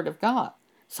the word of God.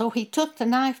 So he took the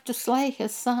knife to slay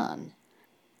his son.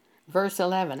 Verse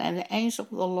 11, and the angel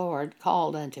of the Lord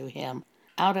called unto him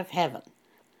out of heaven,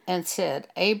 and said,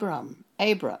 Abram,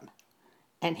 Abram.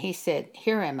 And he said,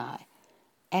 Here am I.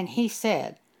 And he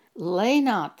said, Lay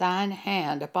not thine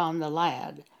hand upon the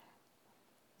lad,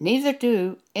 neither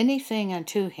do anything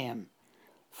unto him.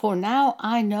 For now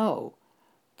I know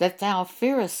that thou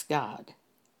fearest God,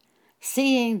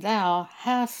 seeing thou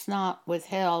hast not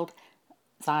withheld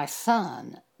thy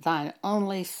son, thine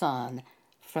only son,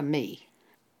 from me.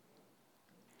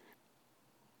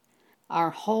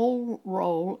 Our whole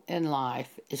role in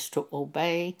life is to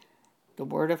obey the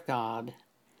Word of God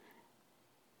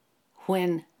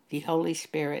when the Holy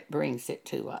Spirit brings it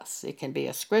to us. It can be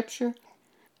a scripture.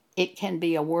 It can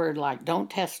be a word like, don't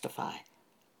testify.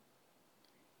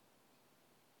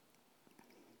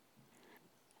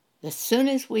 As soon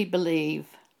as we believe,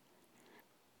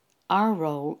 our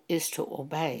role is to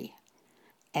obey.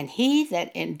 And he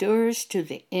that endures to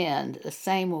the end, the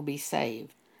same will be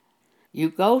saved. You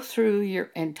go through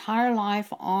your entire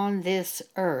life on this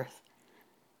earth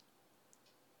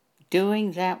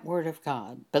doing that word of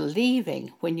God,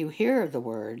 believing when you hear the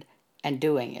word and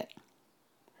doing it,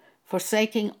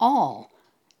 forsaking all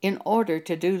in order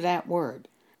to do that word,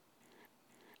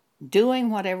 doing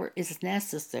whatever is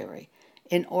necessary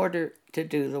in order to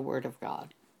do the word of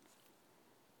God.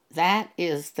 That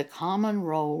is the common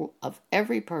role of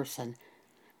every person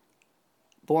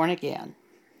born again,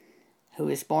 who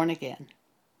is born again.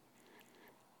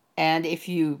 And if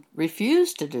you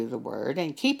refuse to do the word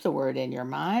and keep the word in your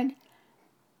mind,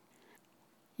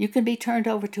 you can be turned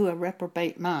over to a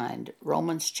reprobate mind,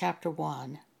 Romans chapter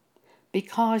 1,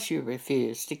 because you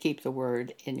refuse to keep the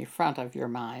word in the front of your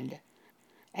mind,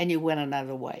 and you went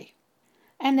another way.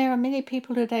 And there are many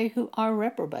people today who are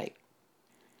reprobate.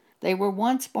 They were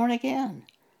once born again,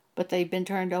 but they've been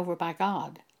turned over by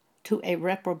God to a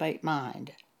reprobate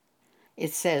mind.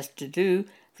 It says to do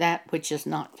that which is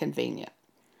not convenient.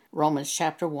 Romans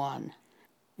chapter 1,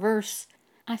 verse,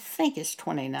 I think it's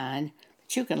 29,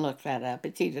 but you can look that up.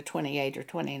 It's either 28 or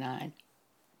 29.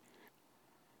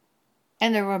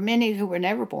 And there were many who were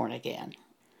never born again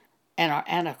and are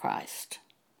Antichrist,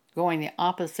 going the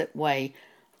opposite way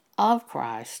of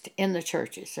Christ in the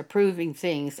churches, approving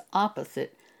things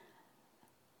opposite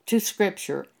to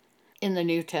Scripture in the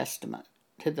New Testament,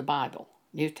 to the Bible,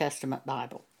 New Testament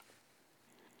Bible,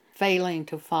 failing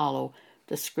to follow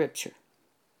the Scripture.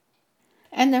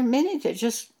 And there are many that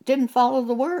just didn't follow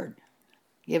the word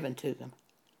given to them.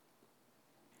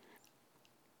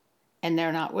 And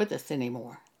they're not with us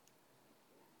anymore.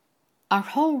 Our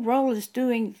whole role is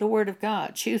doing the Word of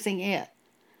God, choosing it.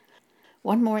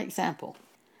 One more example.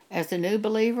 As a new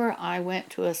believer, I went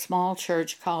to a small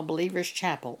church called Believers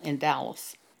Chapel in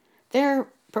Dallas. Their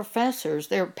professors,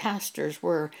 their pastors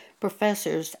were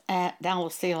professors at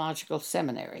Dallas Theological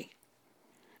Seminary.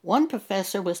 One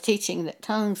professor was teaching that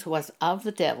tongues was of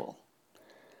the devil.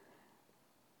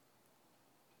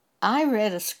 I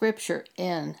read a scripture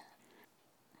in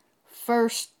 1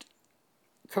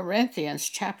 Corinthians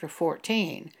chapter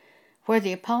 14, where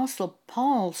the Apostle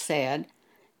Paul said,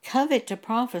 Covet to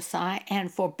prophesy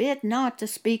and forbid not to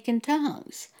speak in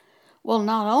tongues. Well,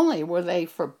 not only were they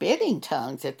forbidding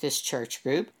tongues at this church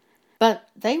group, but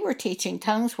they were teaching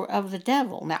tongues were of the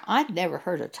devil. Now, I'd never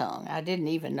heard a tongue. I didn't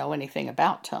even know anything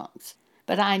about tongues.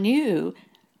 But I knew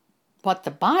what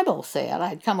the Bible said.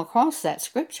 I'd come across that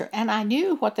scripture, and I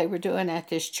knew what they were doing at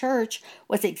this church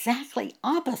was exactly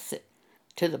opposite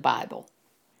to the Bible.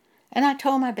 And I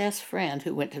told my best friend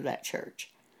who went to that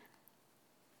church.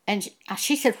 And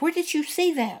she said, Where did you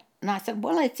see that? And I said,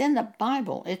 well, it's in the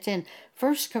Bible. It's in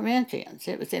 1 Corinthians.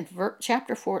 It was in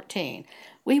chapter 14.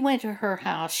 We went to her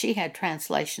house. She had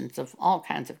translations of all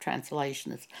kinds of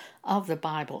translations of the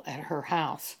Bible at her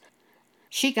house.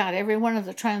 She got every one of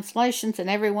the translations, and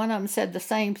every one of them said the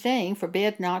same thing: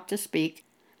 forbid not to speak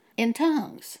in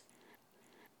tongues.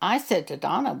 I said to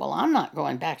Donna, well, I'm not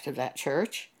going back to that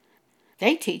church.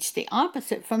 They teach the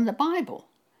opposite from the Bible.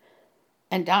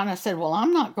 And Donna said, well,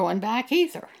 I'm not going back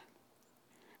either.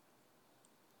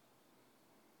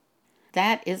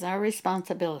 That is our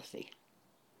responsibility,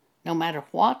 no matter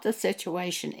what the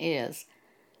situation is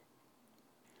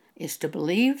to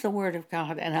believe the Word of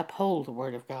God and uphold the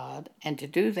Word of God, and to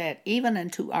do that even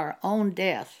unto our own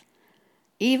death,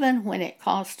 even when it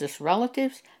costs us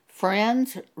relatives,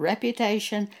 friends,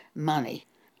 reputation, money.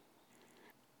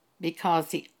 Because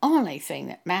the only thing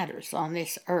that matters on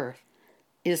this earth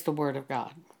is the Word of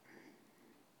God.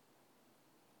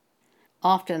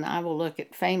 Often I will look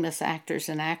at famous actors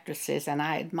and actresses, and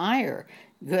I admire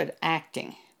good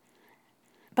acting.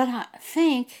 But I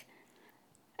think,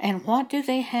 and what do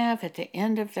they have at the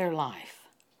end of their life?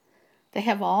 They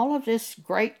have all of this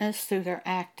greatness through their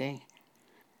acting,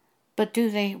 but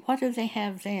what do they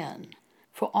have then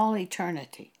for all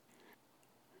eternity?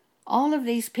 All of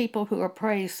these people who are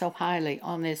praised so highly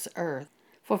on this earth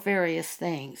for various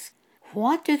things,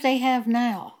 what do they have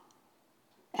now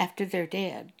after they're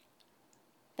dead?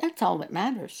 That's all that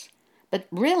matters. But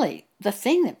really, the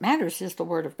thing that matters is the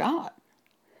Word of God.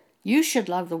 You should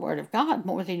love the Word of God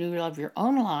more than you love your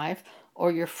own life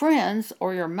or your friends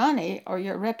or your money or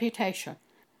your reputation.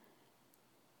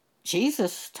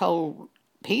 Jesus told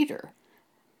Peter,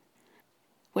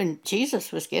 when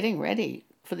Jesus was getting ready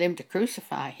for them to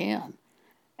crucify him,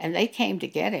 and they came to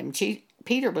get him,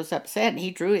 Peter was upset, and he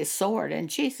drew his sword, and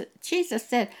Jesus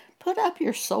said, put up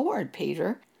your sword,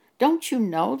 Peter. Don't you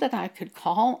know that I could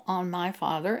call on my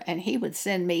Father, and he would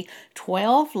send me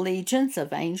 12 legions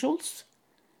of angels?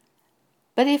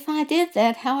 But if I did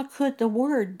that, how could the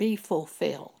word be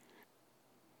fulfilled?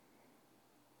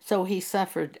 So he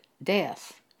suffered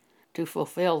death to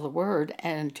fulfill the word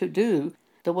and to do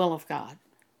the will of God.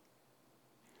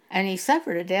 And he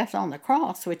suffered a death on the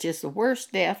cross, which is the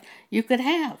worst death you could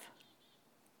have.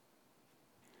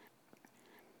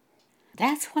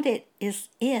 That's what it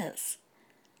is.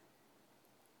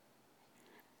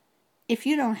 If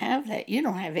you don't have that, you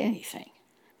don't have anything.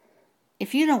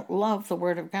 If you don't love the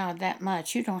Word of God that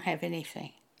much, you don't have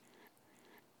anything.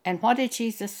 And what did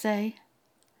Jesus say?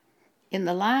 In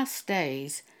the last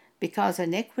days, because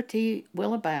iniquity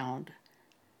will abound,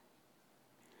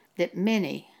 that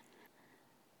many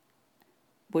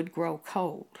would grow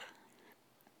cold.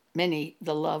 The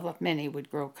love of many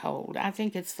would grow cold. I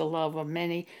think it's the love of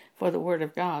many for the Word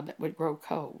of God that would grow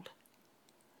cold.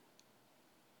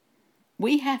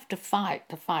 We have to fight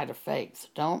the fight of faith.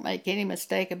 Don't make any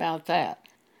mistake about that.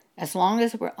 As long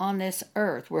as we're on this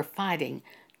earth, we're fighting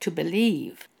to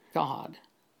believe God,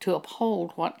 to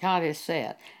uphold what God has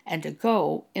said, and to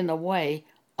go in the way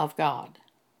of God.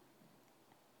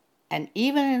 And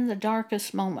even in the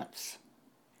darkest moments,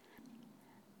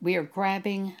 we are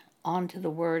grabbing onto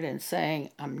the Word and saying,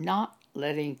 I'm not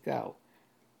letting go.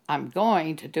 I'm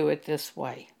going to do it this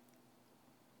way,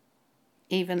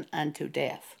 even unto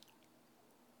death.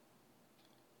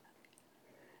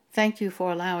 Thank you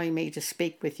for allowing me to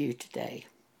speak with you today.